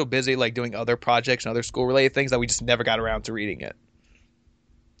got so busy like doing other projects and other school related things that we just never got around to reading it.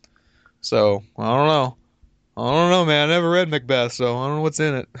 So I don't know. I don't know, man. I never read Macbeth, so I don't know what's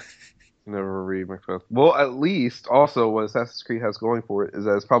in it. Never read Macbeth. Well, at least also what Assassin's Creed has going for it is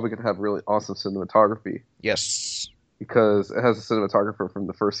that it's probably going to have really awesome cinematography Yes. because it has a cinematographer from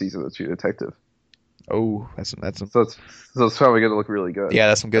the first season of True Detective. Oh, that's some. So it's probably going to look really good. Yeah,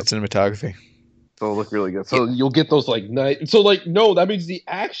 that's some good cinematography. So it'll look really good. Yeah. So you'll get those like night. So like no, that means the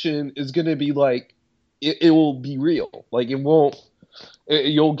action is going to be like it will be real. Like it won't.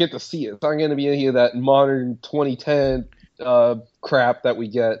 You'll get to see it. It's not going to be any of that modern 2010 crap that we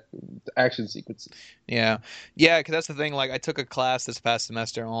get action sequences. Yeah, because that's the thing. Like, I took a class this past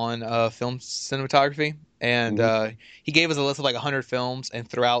semester on film cinematography, and Hmm. he gave us a list of like 100 films, and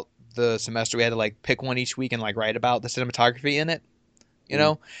throughout the semester we had to like pick one each week and like write about the cinematography in it, you Hmm.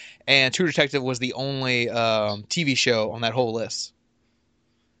 know. And True Detective was the only TV show on that whole list.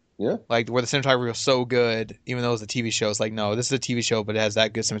 Yeah. Like where the cinematography was so good, even though it was a TV show, it's like no, this is a TV show, but it has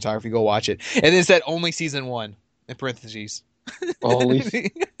that good cinematography. Go watch it. And it said only season one in parentheses. Holy.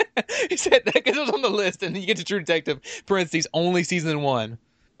 He said that because it was on the list, and you get to True Detective parentheses only season one.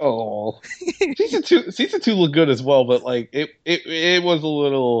 Oh. Season two looked good as well, but like it was a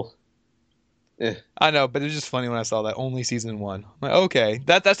little. Eh. I know, but it's just funny when I saw that only season one. I'm like, okay,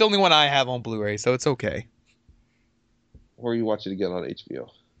 that's the only one I have on Blu-ray, so it's okay. Or you watch it again on HBO.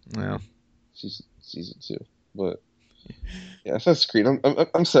 Yeah, Season two, but yeah, Assassin's Creed.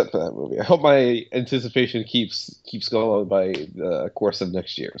 I'm set for that movie. I hope my anticipation keeps going by the course of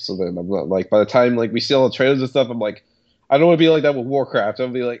next year. So then I'm not like by the time like we see all the trailers and stuff, I'm like, I don't want to be like that with Warcraft. I'll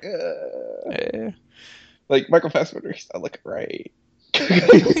be like, Eh. like Michael Fassbender. He's not looking right.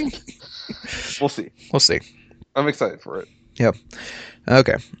 We'll see. We'll see. I'm excited for it. Yep.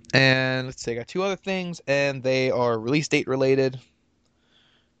 Okay, and let's see. I got two other things, and they are release date related.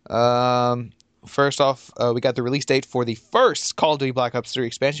 Um, First off, we got the release date for the first Call of Duty Black Ops 3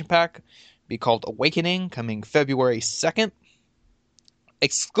 expansion pack, be called Awakening, coming February 2nd.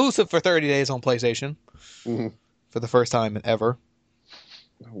 Exclusive for 30 days on PlayStation Mhm. for the first time ever.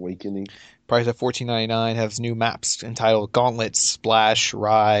 Awakening. Price at $14.99, has new maps entitled Gauntlet, Splash,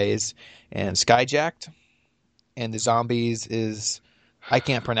 Rise, and Skyjacked. And the zombies is, I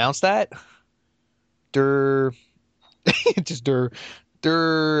can't pronounce that. Der, just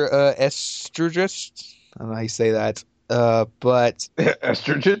Estrogist. I don't know how you say that. But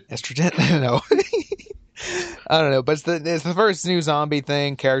Estrogen. estrogen. I don't know. I don't know. But it's the first new zombie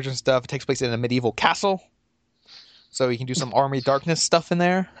thing, character and stuff. It takes place in a medieval castle, so you can do some Army of Darkness stuff in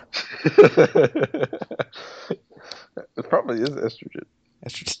there. It probably is estrogen.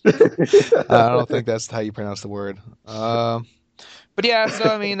 Estrogen. I don't think that's how you pronounce the word. But yeah. So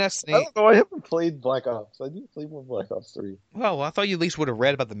I mean, that's I neat. don't know. I haven't played Black Ops. I need to play more Black Ops 3. Well, I thought you at least would have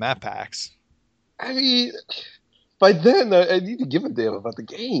read about the map packs. I mean, by then I need to give a damn about the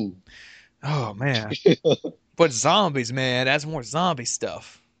game. Oh man. But zombies, man, that's more zombie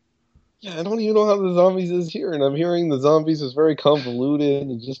stuff. Yeah, I don't even know how the zombies is here, and I'm hearing the zombies is very convoluted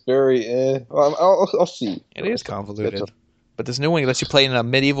and just very eh. I'll see. It is convoluted. But this new one lets you play in a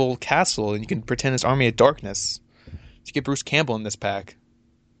medieval castle and you can pretend it's Army of Darkness. You get Bruce Campbell in this pack.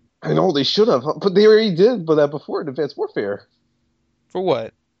 I know they should have, but they already did. But that before in Advanced Warfare, For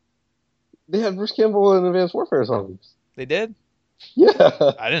what? they had Bruce Campbell in Advanced Warfare zombies. They did? Yeah,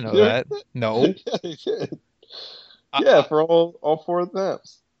 I didn't know yeah, that. No. they did. I, Yeah, I, for all four of the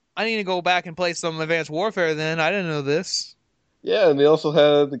maps. I need to go back and play some Advanced Warfare then. I didn't know this. Yeah, and they also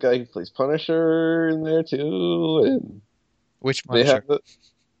had the guy who plays Punisher in there too, and Which they had Punisher?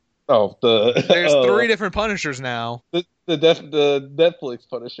 the There's three different Punishers now. the Netflix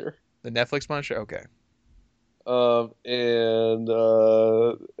Punisher, The Netflix Punisher. Okay. and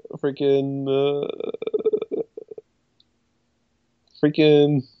freaking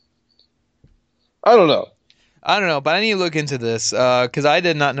freaking I don't know. I don't know, but I need to look into this because I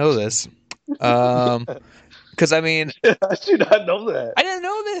did not know this. Um, because I mean, I do not know that. I didn't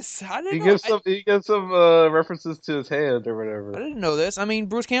know this. I didn't know. He gives some references to his hand or I whatever. didn't know this. I mean,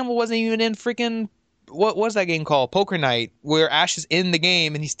 Bruce Campbell wasn't even in freaking what was that game called? Poker Night, where Ash is in the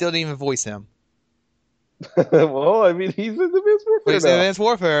game and he still didn't even voice him. Well, I mean, he's in Advanced But Warfare he's in now. Advanced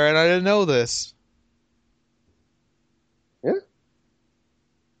Warfare, and I didn't know this. Yeah,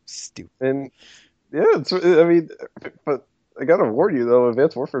 Stupid. and yeah, I mean, but I gotta warn you though,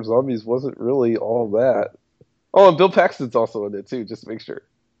 Advanced Warfare Zombies wasn't really all that. Oh, and Bill Paxton's also in it too, just to make sure.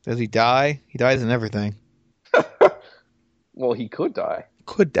 Does he die? He dies in everything. Well, he could die.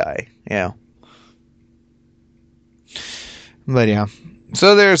 Could die. Yeah. But yeah.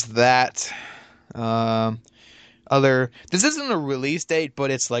 So there's that. Um, this isn't a release date,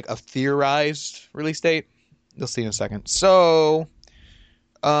 but it's like a theorized release date. You'll see in a second. So,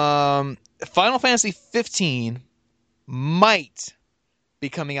 Final Fantasy 15 might be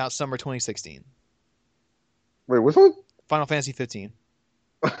coming out summer 2016. Wait, which one? Final Fantasy 15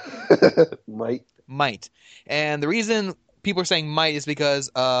 Might. might, and the reason people are saying might is because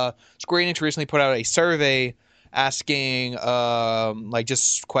Square Enix recently put out a survey asking like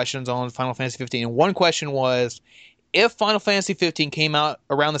just questions on Final Fantasy 15, and one question was, if Final Fantasy 15 came out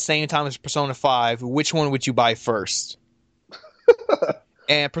around the same time as Persona 5, which one would you buy first?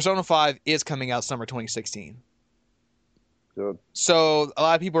 And Persona 5 is coming out summer 2016. Good. So a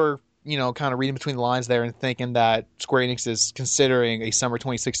lot of people are, kind of reading between the lines there and thinking that Square Enix is considering a summer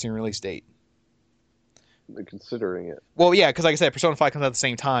 2016 release date. They're considering it. Well, yeah, because like I said, Persona 5 comes out at the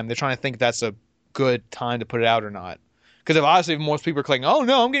same time. They're trying to think if that's a good time to put it out or not. Because if most people are clicking, oh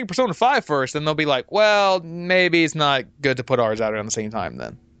no, I'm getting Persona 5 first, then they'll be like, well, maybe it's not good to put ours out around the same time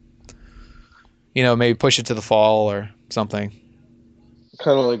then. Maybe push it to the fall or something.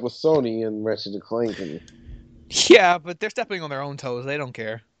 Kind of like with Sony and Ratchet and Clank. And... Yeah, but they're stepping on their own toes. They don't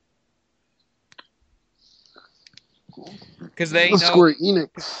care. Because they know, Square Enix.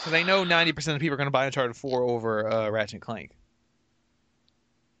 because they know 90% of people are going to buy Uncharted 4 over Ratchet and Clank.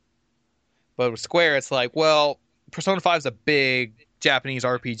 But with Square, it's like, well, Persona 5 is a big Japanese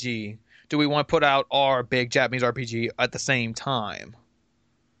RPG. Do we want to put out our big Japanese RPG at the same time?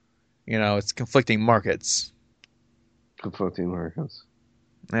 It's conflicting markets. Conflicting markets.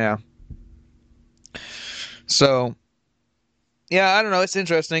 Yeah. So, yeah, I don't know. It's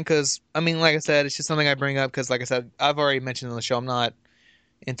interesting because, I mean, like I said, it's just something I bring up because, like I said, I've already mentioned on the show, I'm not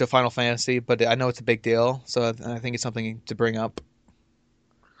into Final Fantasy, but I know it's a big deal. So I think it's something to bring up.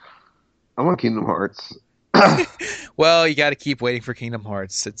 I want Kingdom Hearts. Well, you got to keep waiting for Kingdom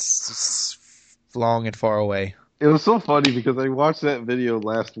Hearts. It's just long and far away. It was so funny because I watched that video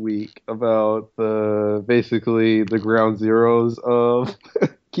last week about basically the ground zeros of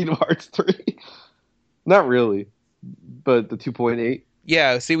Kingdom Hearts 3. Not really, but the 2.8.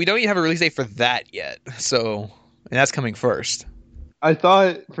 Yeah, see, we don't even have a release date for that yet. So, and that's coming first. I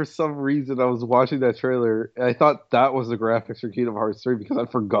thought for some reason I was watching that trailer and I thought that was the graphics for Kingdom Hearts 3 because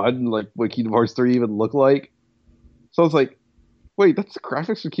I'd forgotten like what Kingdom Hearts 3 even looked like. So I was like, wait, that's the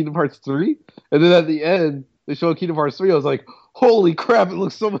graphics for Kingdom Hearts 3? And then at the end, they showed Kingdom Hearts 3. I was like, holy crap, it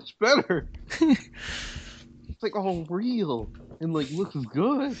looks so much better. It's like all real and like looks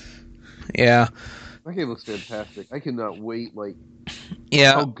good. Yeah. That game looks fantastic. I cannot wait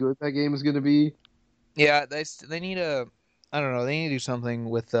Yeah. how good that game is going to be. Yeah, they need to, I don't know, they need to do something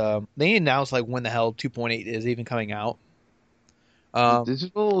with they need to announce like when the hell 2.8 is even coming out. Is it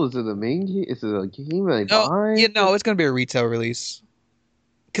digital? Is it a main game? Is it a game I buy? No, it's going to be a retail release.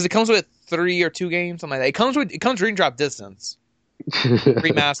 Cuz it comes with 3 or 2 games, something like that. It comes Dream Drop Distance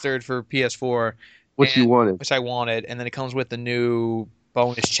remastered for PS4, What you wanted. which I wanted, and then it comes with the new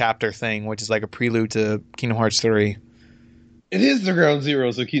bonus chapter thing, which is like a prelude to Kingdom Hearts 3. It is the ground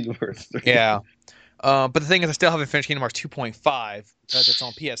zeros of Kingdom Hearts 3. Yeah. But the thing is, I still haven't finished Kingdom Hearts 2.5 because it's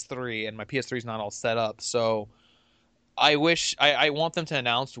on PS3 and my PS3 is not all set up. So I want them to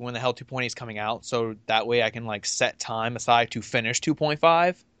announce when the hell 2.8 is coming out, so that way I can like set time aside to finish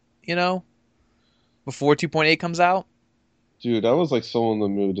 2.5, before 2.8 comes out. Dude, I was like so in the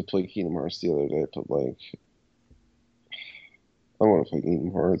mood to play Kingdom Hearts the other day, but like, I want to play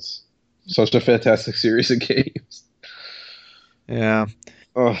Kingdom Hearts. Such a fantastic series of games. Yeah.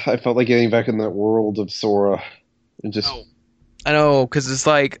 I felt like getting back in that world of Sora and just I know, because it's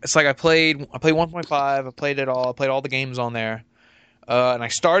like I played 1.5, I played it all, I played all the games on there. And I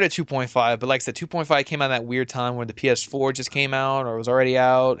started 2.5, but like I said, 2.5 came out at that weird time when the PS4 just came out or was already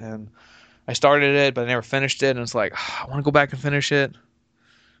out, and I started it, but I never finished it, and it's like, I want to go back and finish it,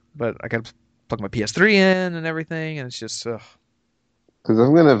 but I got to plug my PS3 in and everything, and it's just, Because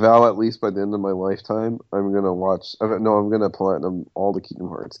I'm gonna vow at least by the end of my lifetime, I'm gonna watch. No, I'm gonna platinum all the Kingdom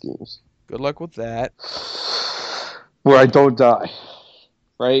Hearts games good luck with that. where I don't die.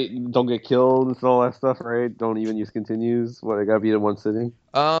 Right? Don't get killed and all that stuff. Right? Don't even use continues. What I gotta beat in one sitting.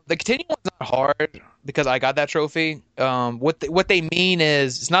 The continuing one's not hard because I got that trophy. What they mean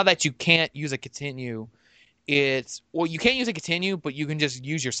is it's not that you can't use a continue. It's well, you can't use a continue, but you can just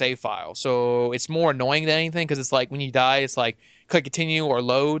use your save file. So it's more annoying than anything because it's like when you die, it's like click continue or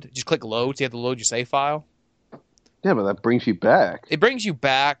load. Just click load, so you have to load your save file. Yeah, but that brings you back. It brings you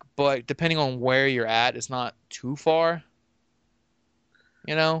back, but depending on where you're at, it's not too far.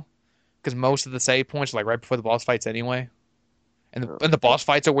 You know, because most of the save points are like right before the boss fights anyway, and Uh, the boss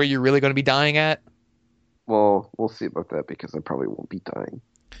fights are where you're really going to be dying at. well, we'll see about that because I probably won't be dying.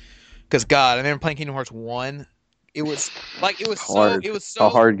 Because God, I remember playing Kingdom Hearts 1. It was like Hard. A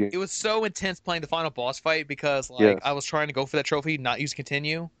hard game. it was so intense playing the final boss fight because like I Yes. was trying to go for that trophy, not use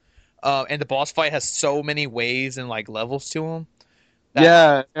continue. And the boss fight has so many ways and like levels to them that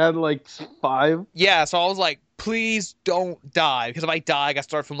Yeah, and like five. yeah, so I was like, please don't die because if I die, I got to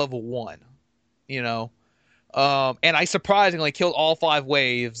start from level 1, you know. And I surprisingly killed all 5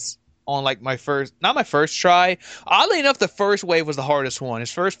 waves on like my first, not my first try. Oddly enough, the first wave was the hardest one.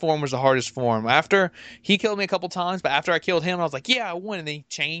 His first form was the hardest form. After he killed me a couple times, but after I killed him, I was like, yeah, I won. And then he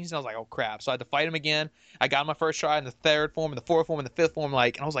changed, and I was like, oh crap. So I had to fight him again. I got my first try in the third form, and the fourth form, and the fifth form,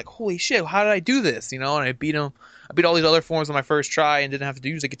 like, and I was like, holy shit, how did I do this? You know, and I beat him. I beat all these other forms on my first try, and didn't have to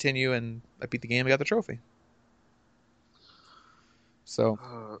use a continue, and I beat the game and got the trophy. So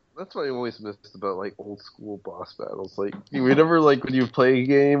That's what I always missed about like old school boss battles. Like you remember like when you play a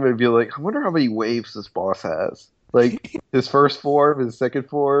game and be like, I wonder how many waves this boss has. Like his first form, his second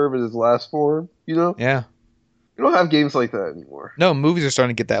form, and his last form. You know, yeah, you don't have games like that anymore. no, movies are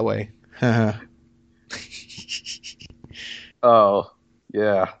starting to get that way. Oh,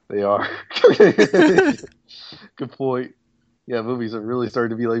 yeah, they are. Good point. Yeah, movies are really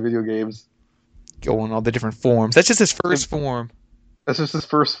starting to be like video games. Going all the different forms. That's just his first form. That's just his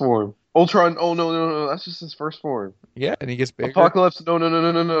first form. Ultron. Oh no, no, no, that's just his first form. Yeah, and he gets bigger. Apocalypse. No, no, no,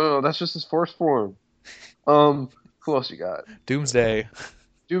 no, no, no, no. That's just his first form. Who else you got? Doomsday.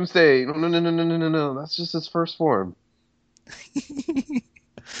 Doomsday. No, no, no, no, no, no, no, no. That's just his first form.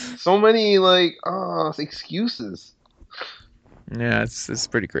 So many like excuses. Yeah, it's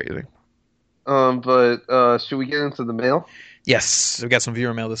pretty crazy. But should we get into the mail? Yes, we got some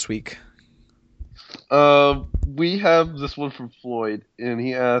viewer mail this week. We have this one from Floyd, and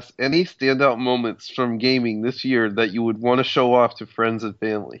he asks, any standout moments from gaming this year that you would want to show off to friends and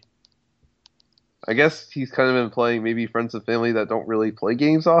family? I guess he's kind of been playing maybe friends and family that don't really play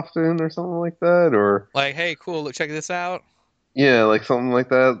games often or something like that, or Like, hey, cool, look, check this out. yeah, like something like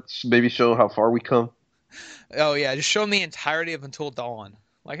that. Maybe show how far we come. Oh yeah, just show them the entirety of Until Dawn.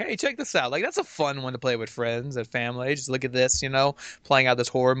 Like, hey, check this out. Like, that's a fun one to play with friends and family. Just look at this, playing out this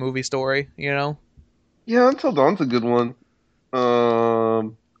horror movie story. Yeah, Until Dawn's a good one.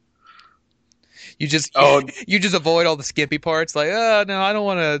 Um, You just oh you just avoid all the skimpy parts. Like, oh no, I don't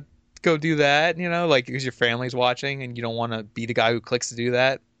want to go do that. Like because your family's watching and you don't want to be the guy who clicks to do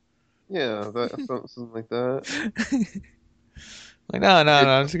that. yeah, that something like that. Like, no, no, It, no,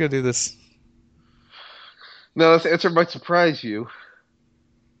 I'm just gonna do this. now this answer might surprise you.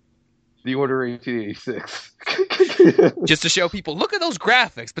 The Order 1886. Just to show people, look at those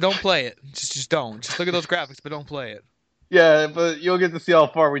graphics, but don't play it. Just don't. Just look at those graphics, but don't play it. Yeah, but you'll get to see how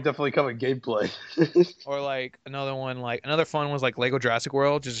far we definitely come in gameplay. Or like another one, like another fun was like Lego Jurassic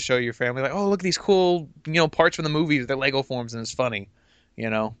World, just to show your family, like, oh, look at these cool, parts from the movies that Lego forms, and it's funny, you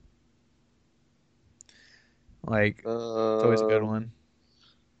know. Like it's always a good one.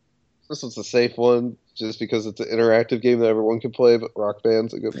 This one's a safe one, just because it's an interactive game that everyone can play, but Rock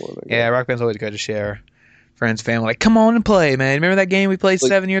Band's a good one, I guess. Yeah, Rock Band's always good to share. Friends, family, like, come on and play, man. Remember that game we played Like,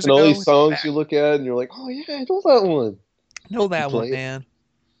 7 years and all ago? these songs Back. you look at, and you're like, oh yeah, I know that one. Know You that one, play it. man.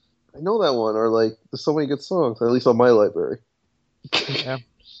 I know that one. Or like, there's so many good songs, at least on my library. Yeah.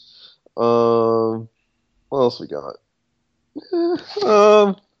 What else we got?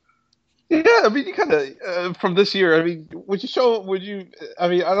 Um, yeah, I mean, you kind of from this year. I mean, would you show? Would you? I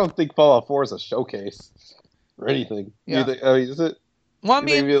mean, I don't think Fallout 4 is a showcase or anything. Yeah. You think? I mean, is it? Well, I You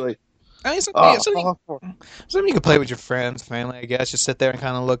think it'd mean, be like, something Fallout 4. you can play with your friends, family, I guess. Just sit there and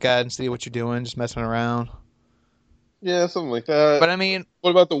kind of look at it and see what you're doing, just messing around. Yeah, something like that. But I mean,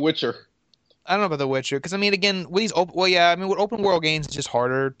 What about The Witcher? I don't know about The Witcher because I mean, again, with these open, well, yeah, I mean, with open world games, it's just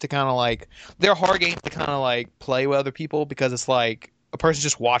harder to kind of like they're hard games to kind of like play with other people because it's like a person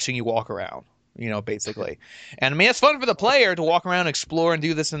just watching you walk around, basically. And I mean, it's fun for the player to walk around, explore, and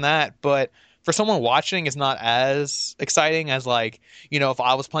do this and that, but for someone watching, it's not as exciting as like if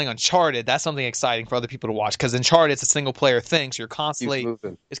I was playing Uncharted, that's something exciting for other people to watch because Uncharted it's a single player thing, so you're Keeps constantly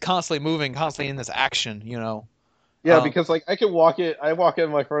moving. it's constantly moving, constantly in this action. Yeah, because like I can walk it. I walk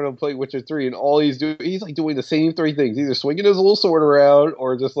in my friend and play Witcher 3, and all he's like doing the same three things: either swinging his little sword around,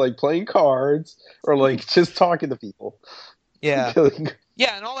 or just like playing cards, or like just talking to people. Yeah. Killing.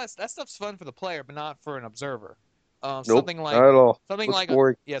 Yeah, and all that stuff's fun for the player, but not for an observer. Nope, Something not like at all. something Looks like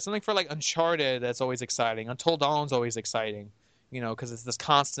boring. yeah, something for like Uncharted that's always exciting. Until Dawn's always exciting, because it's this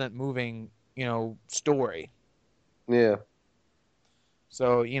constant moving, story. Yeah,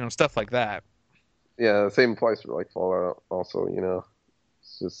 So stuff like that. yeah. The same applies for like Fallout. Also,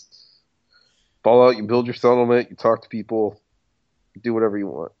 it's just Fallout. You build your settlement. You talk to people. You do whatever you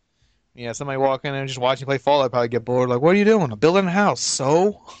want. Yeah, somebody walking in and just watching you play Fallout probably get bored. Like, what are you doing? I'm building a house.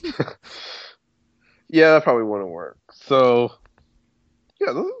 So Yeah, that probably wouldn't work. So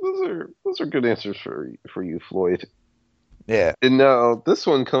yeah, those are good answers for you, Floyd. yeah, And now this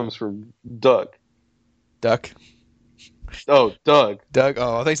one comes from Doug. duck, Oh, Doug. Doug.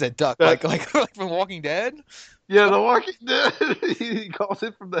 Oh, I thought you said duck, like That like like from Walking Dead. Yeah, The Walking Dead. He calls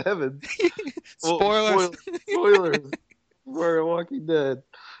it from the heavens. Well, Spoilers. spoilers for The Walking Dead.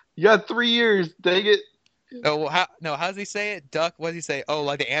 You got 3 years. Dang it. No, well, how does he say it? Duck. What does he say? Oh,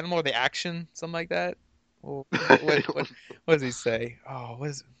 like the animal or the action, something like that. Well, what does he say? Oh,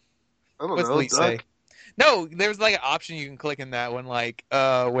 I don't what's know, Lee say? Duck. No, there's like an option you can click in that one, like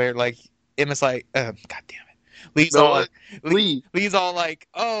where like Emma's like, God damn it, No, what? Lee. Lee's all like,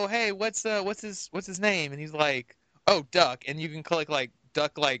 oh hey, what's his name? And he's like, oh Duck, and you can click like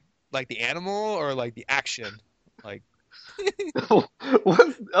Duck like the animal or like the action, like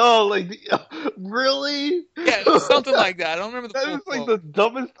What? Oh, like really? yeah, something like that. I don't remember the That full is like quote. the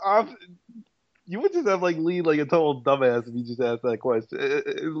dumbest option. You would just have like Lee like a total dumbass if you just asked that question.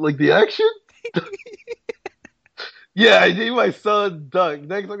 Like the action? Yeah, I named my son Duck.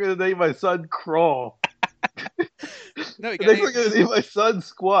 Next, I'm gonna name my son Crawl. No, you got Next, I'm gonna name my son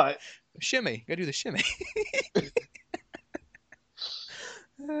Squat. shimmy. Gotta do the shimmy.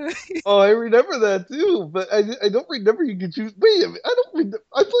 Oh, I remember that too, but I don't remember you could choose. Wait a minute, I don't.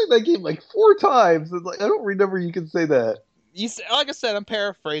 I played that game like 4 times, and like I don't remember you can say that. Like I said, I'm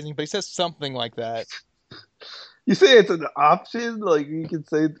paraphrasing, but he says something like that. You say it's an option, like you can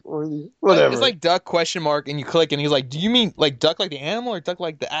say or It's whatever. like duck question mark, and you click, and he's like, "Do you mean like duck like the animal, or duck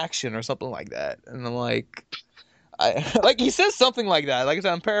like the action, or something like that?" And I'm like, like he says something like that. Like I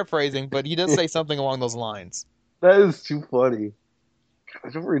said, I'm paraphrasing, but he does say something along those lines. That is too funny. I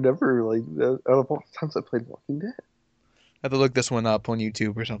don't remember like out of all the times I played Walking Dead. I have to look this one up on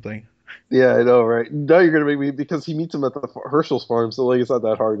YouTube or something. Yeah, I know, right? Now you're gonna make me because he meets him at the Herschel's farm, so like it's not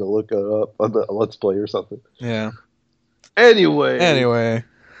that hard to look it up on the Let's Play or something. Yeah. Anyway, Anyway,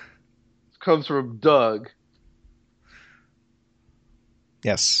 comes from Doug,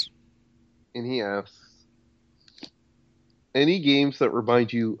 yes. and he asks, "Any games that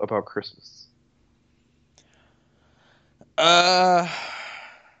remind you about Christmas?" Uh,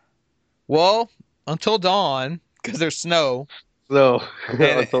 well, until dawn, because there's snow, So, and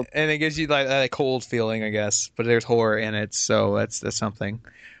until and it gives you like that cold feeling, I guess. But there's horror in it, so that's something. you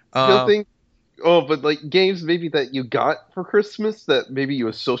don't Um, think, oh, but like games maybe that you got for Christmas that maybe you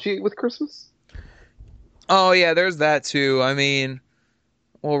associate with Christmas. oh yeah, there's that too. I mean,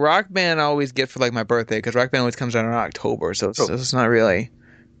 well, Rock Band I always get for like my birthday because Rock Band always comes out in October, so Oh, it's not really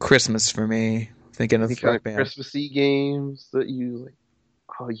Christmas for me. Thinking any of kind Rock of Band. Christmassy games that you like?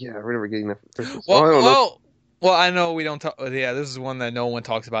 Oh yeah, I remember getting that for Christmas. Oh, Well, I don't know. well, well. I know we don't talk. Yeah, this is one that no one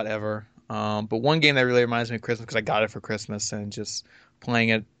talks about ever. But one game that really reminds me of Christmas because I got it for Christmas and just playing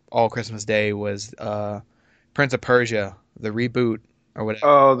it all Christmas Day was Prince of Persia, the reboot or whatever,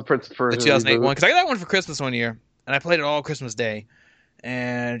 Oh, the Prince of the Persia 2008 reboot. one. Because I got that one for Christmas one year and I played it all Christmas Day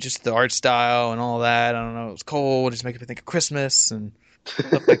and just the art style and all that. I don't know. It was cold. Just making me think of Christmas and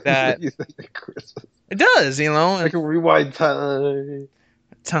stuff like that. You think of Christmas? It does, I and can rewind time.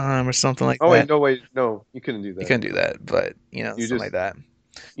 time or something like Oh that. wait, no, you couldn't do You that. couldn't do that, but You something like just, that.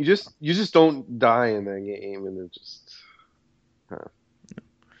 you just don't die in that game, and it just. Huh.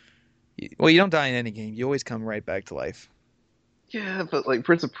 Well, you don't die in any game. You always come right back to life. Yeah, but like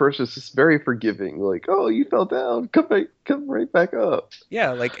Prince of Persia is just very forgiving. Like, oh, you fell down, come right back up.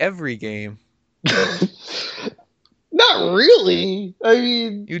 Yeah, like every game. Not really. I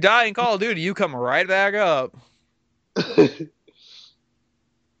mean, You die in Call of Duty, you come right back up. The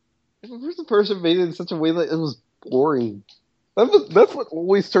first person made it in such a way that it was boring. That's what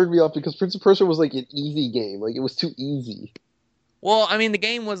always turned me off because Prince of Persia was like an easy game. Like it was too easy. Well, I mean, the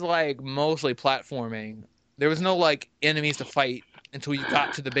game was like mostly platforming. There was no like enemies to fight until you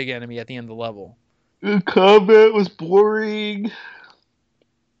got to the big enemy at the end of the level. The combat was boring. It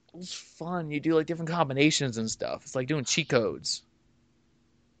was fun. You do like different combinations and stuff. It's like doing cheat codes.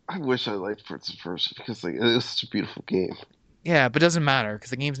 I wish I liked Prince of Persia because like it was such a beautiful game. Yeah, but it doesn't matter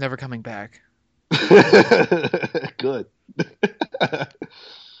because the game's never coming back. Good.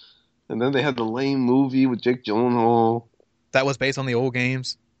 And then they had the lame movie with Jake Gyllenhaal. That was based on the old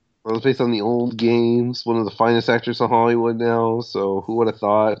games. It was based on the old games. One of the finest actors in Hollywood now. So who would have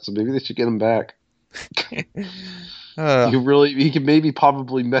thought? So maybe they should get him back. He could maybe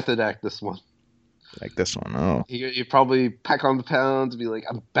probably method act this one. Like this one. Oh, He probably pack on the pounds and be like,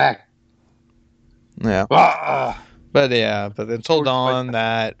 "I'm back." yeah. Ah! But yeah, but then told on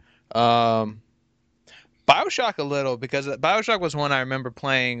that BioShock a little because BioShock was one I remember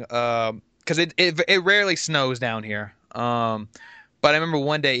playing because it rarely snows down here. But I remember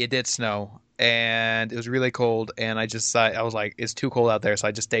one day it did snow and it was really cold and I was like it's too cold out there, so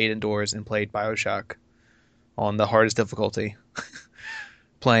I just stayed indoors and played BioShock on the hardest difficulty.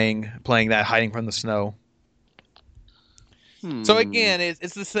 playing that hiding from the snow. So again,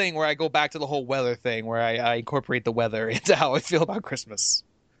 it's this thing where I go back to the whole weather thing, where I incorporate the weather into how I feel about Christmas.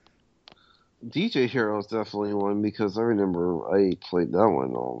 DJ Hero is definitely one because I remember I played that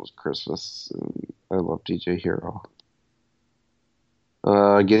one almost Christmas, and I love DJ Hero.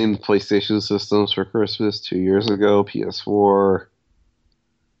 Getting the PlayStation systems for Christmas 2 years ago, PS4.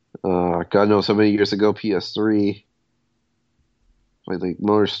 God knows how many years ago, PS3. Played like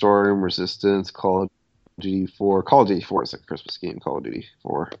MotorStorm, Resistance, Call of Duty 4. Call of Duty 4 is a Christmas game. Call of Duty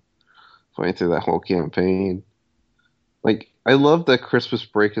 4. Playing through that whole campaign. Like, I love that Christmas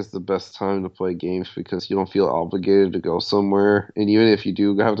break is the best time to play games because you don't feel obligated to go somewhere. And even if you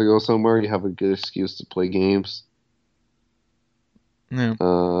do have to go somewhere, you have a good excuse to play games. Yeah.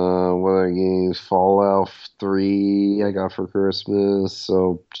 What other games? Fallout 3 I got for Christmas.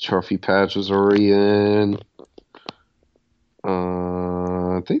 So, Trophy Patch was already in.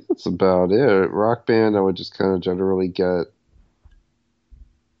 I think that's about it. Rock Band, I would just kind of generally get.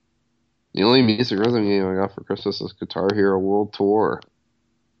 The only music rhythm game I got for Christmas was Guitar Hero World Tour.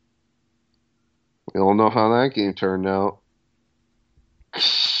 We all know how that game turned out.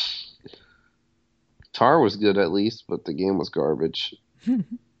 Guitar was good at least, but the game was garbage.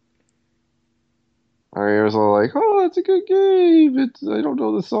 I was all like, "Oh, it's a good game. I don't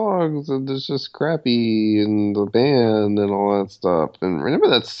know the songs, and it's just crappy, and the band and all that stuff." And remember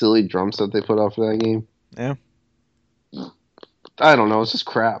that silly drum set they put out for that game? Yeah. I don't know. It's just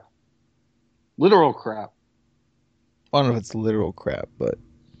crap. Literal crap. I don't know if it's literal crap, but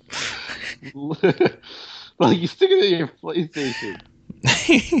like you stick it in your PlayStation.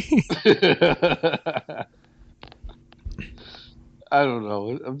 I don't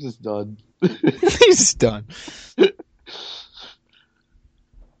know. I'm just done. He's done. I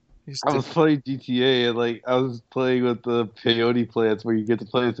was playing GTA and like I was playing with the peyote plants where you get to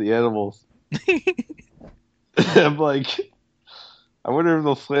play as the animals. I'm like, I wonder if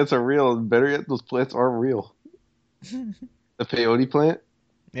those plants are real, and better yet, those plants aren't real. A peyote plant?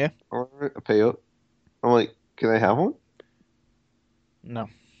 Yeah. Or a peyote? I'm like, can I have one? No.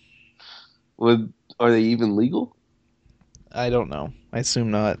 Are they even legal? I don't know. I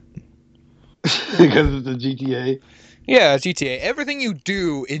assume not. Because it's a GTA? Yeah, GTA. Everything you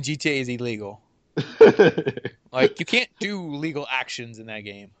do in GTA is illegal. Like, you can't do legal actions in that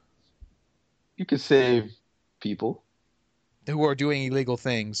game. You could save people. Who are doing illegal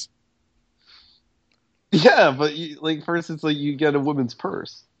things. Yeah, but like, for instance, like you get a woman's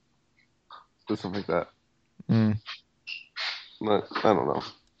purse. Or something like that. But, I don't know.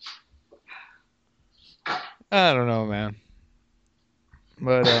 I don't know, man.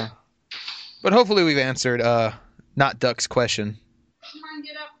 But hopefully we've answered Not Duck's question. Come on,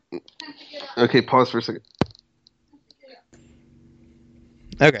 get up. Time to get up. Okay, pause for a second.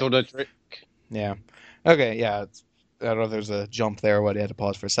 Okay. Don't touch right. Yeah. Okay, yeah. I don't know if there's a jump there or what. You had to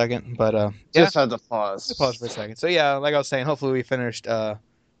pause for a second. But Just had to pause. Just pause for a second. So yeah, like I was saying, hopefully we finished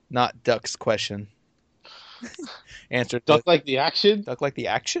Not Duck's question. Answered Duck like the action? Duck like the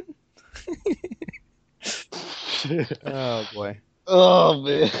action? Oh boy. Oh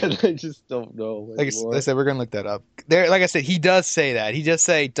man, I just don't know. Like I said, we're gonna look that up. There, like I said, he does say that. He just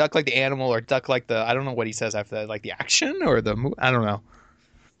say duck like the animal or duck like the. I don't know what he says after that. Like the action or the. I don't know.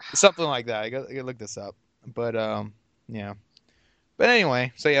 Something like that. I gotta look this up. But yeah.